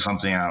 this is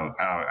something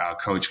our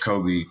coach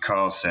Kobe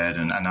Carl said,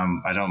 and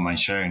I don't mind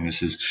sharing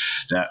this, is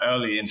that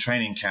early in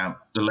training camp,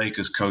 the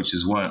Lakers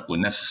coaches weren't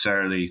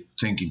necessarily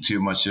thinking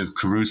too much of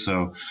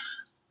Caruso.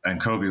 And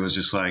Kobe was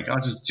just like,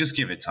 just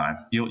give it time.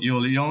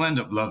 You'll end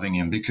up loving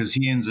him because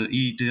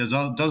he does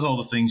all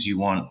the things you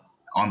want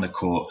on the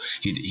court.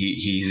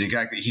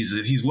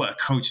 He's what a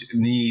coach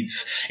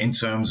needs in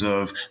terms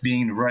of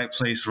being in the right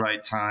place,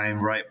 right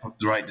time,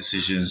 right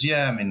decisions.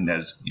 Yeah, I mean,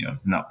 there's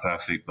not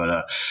perfect,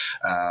 but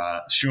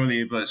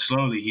surely but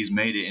slowly he's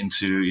made it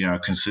into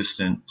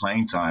consistent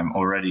playing time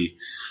already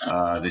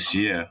this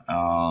year.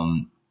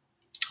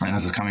 And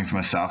as coming from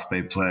a South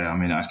Bay player, I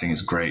mean, I think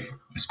it's great.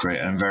 It's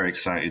great. I'm very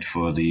excited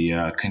for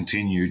the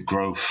continued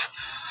growth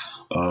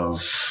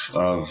of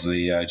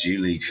the G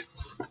League.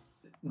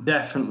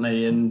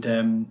 Definitely, and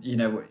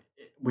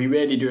we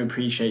really do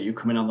appreciate you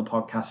coming on the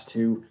podcast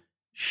to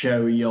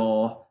show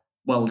your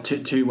well,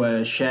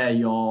 to share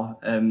your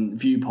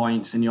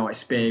viewpoints and your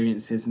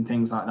experiences and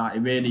things like that.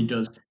 It really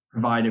does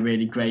provide a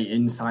really great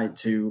insight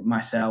to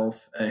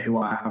myself, who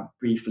I have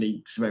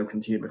briefly spoken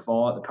to you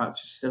before at the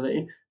practice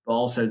facility, but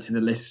also to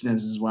the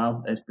listeners as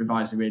well. It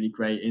provides a really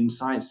great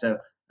insight. So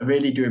I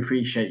really do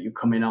appreciate you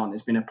coming on.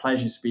 It's been a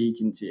pleasure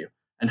speaking to you,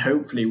 and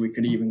hopefully we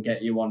could even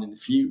get you on in the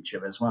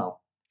future as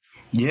well.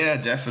 Yeah,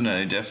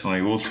 definitely,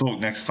 definitely. We'll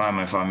talk next time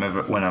if I'm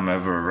ever when I'm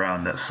ever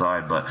around that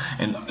side. But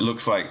it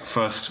looks like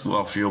first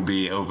off you'll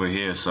be over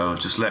here, so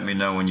just let me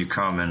know when you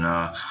come,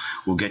 and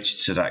we'll get you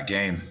to that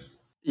game.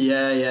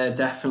 Yeah, yeah,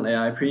 definitely.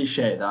 I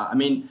appreciate that. I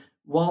mean,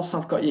 whilst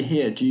I've got you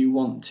here, do you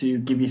want to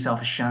give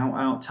yourself a shout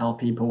out, tell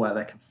people where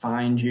they can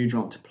find you? Do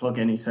you want to plug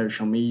any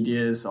social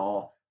medias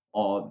or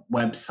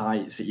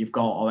websites that you've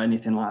got or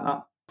anything like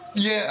that?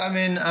 Yeah, I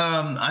mean,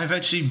 I've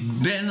actually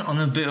been on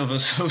a bit of a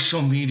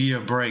social media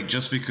break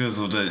just because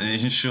of the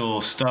initial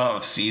start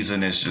of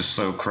season is just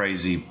so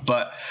crazy.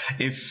 But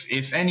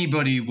if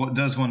anybody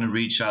does want to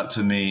reach out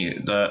to me,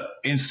 the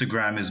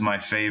Instagram is my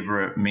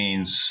favorite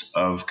means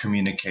of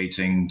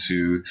communicating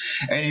to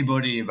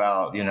anybody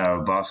about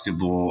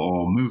basketball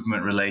or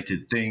movement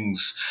related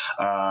things.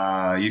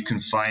 You can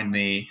find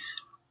me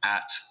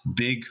at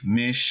Big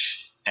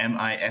Mish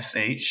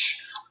Mish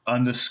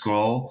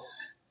underscore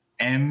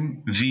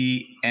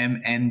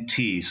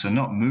MVMNT. So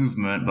not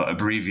movement, but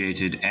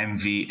abbreviated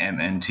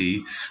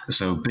MVMNT.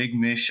 So Big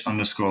Mish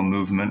underscore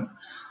movement.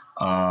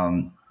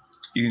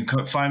 You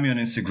can find me on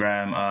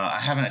Instagram.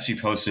 I haven't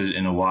actually posted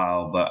in a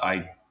while, but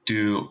I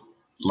do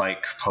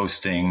like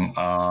posting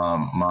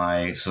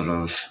my sort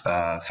of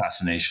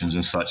fascinations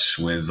and such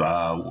with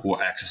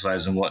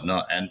exercise and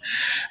whatnot. And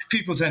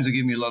people tend to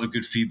give me a lot of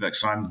good feedback.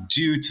 So I'm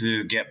due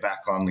to get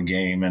back on the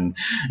game and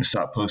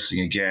start posting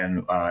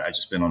again. I've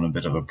just been on a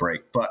bit of a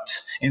break. But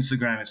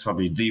Instagram is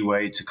probably the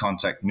way to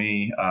contact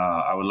me.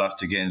 I would love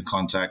to get in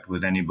contact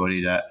with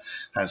anybody that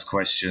has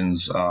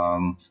questions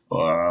or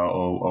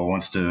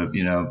wants to,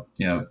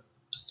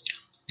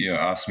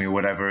 ask me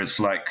whatever it's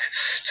like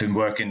to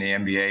work in the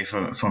NBA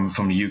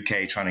from the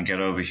UK, trying to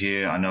get over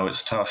here. I know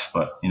it's tough,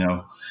 but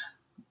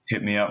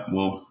hit me up.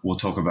 We'll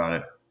talk about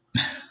it.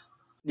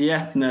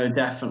 Yeah, no,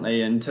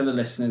 definitely. And to the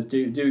listeners,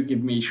 do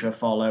give Misha a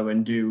follow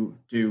and do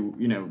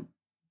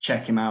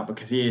check him out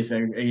because he is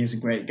a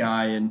great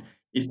guy and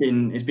it's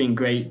been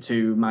great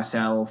to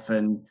myself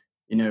and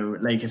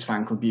Lakers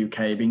Fan Club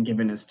UK been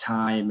giving us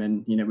time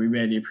and we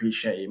really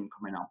appreciate him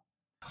coming on.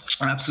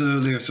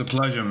 Absolutely, it's a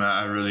pleasure,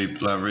 Matt. I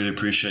really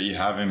appreciate you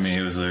having me.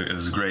 It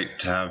was great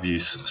to have you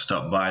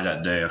stop by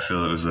that day. I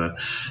feel it was a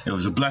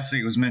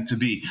blessing. It was meant to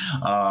be.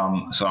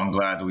 So I'm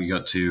glad we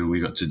got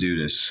to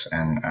do this,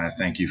 and I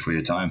thank you for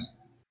your time.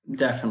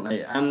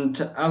 Definitely.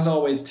 And as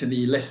always, to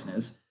the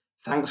listeners,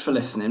 thanks for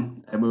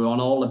listening. We're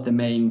on all of the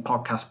main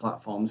podcast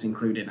platforms,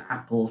 including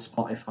Apple,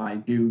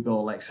 Spotify,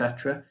 Google,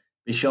 etc.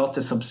 Be sure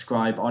to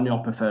subscribe on your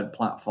preferred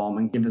platform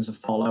and give us a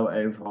follow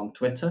over on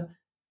Twitter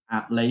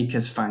at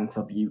Lakers Fan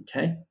Club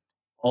UK.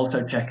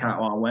 Also, check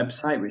out our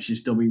website, which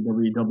is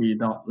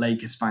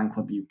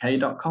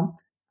www.lakersfanclubuk.com.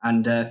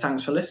 And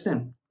thanks for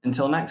listening.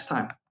 Until next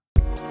time.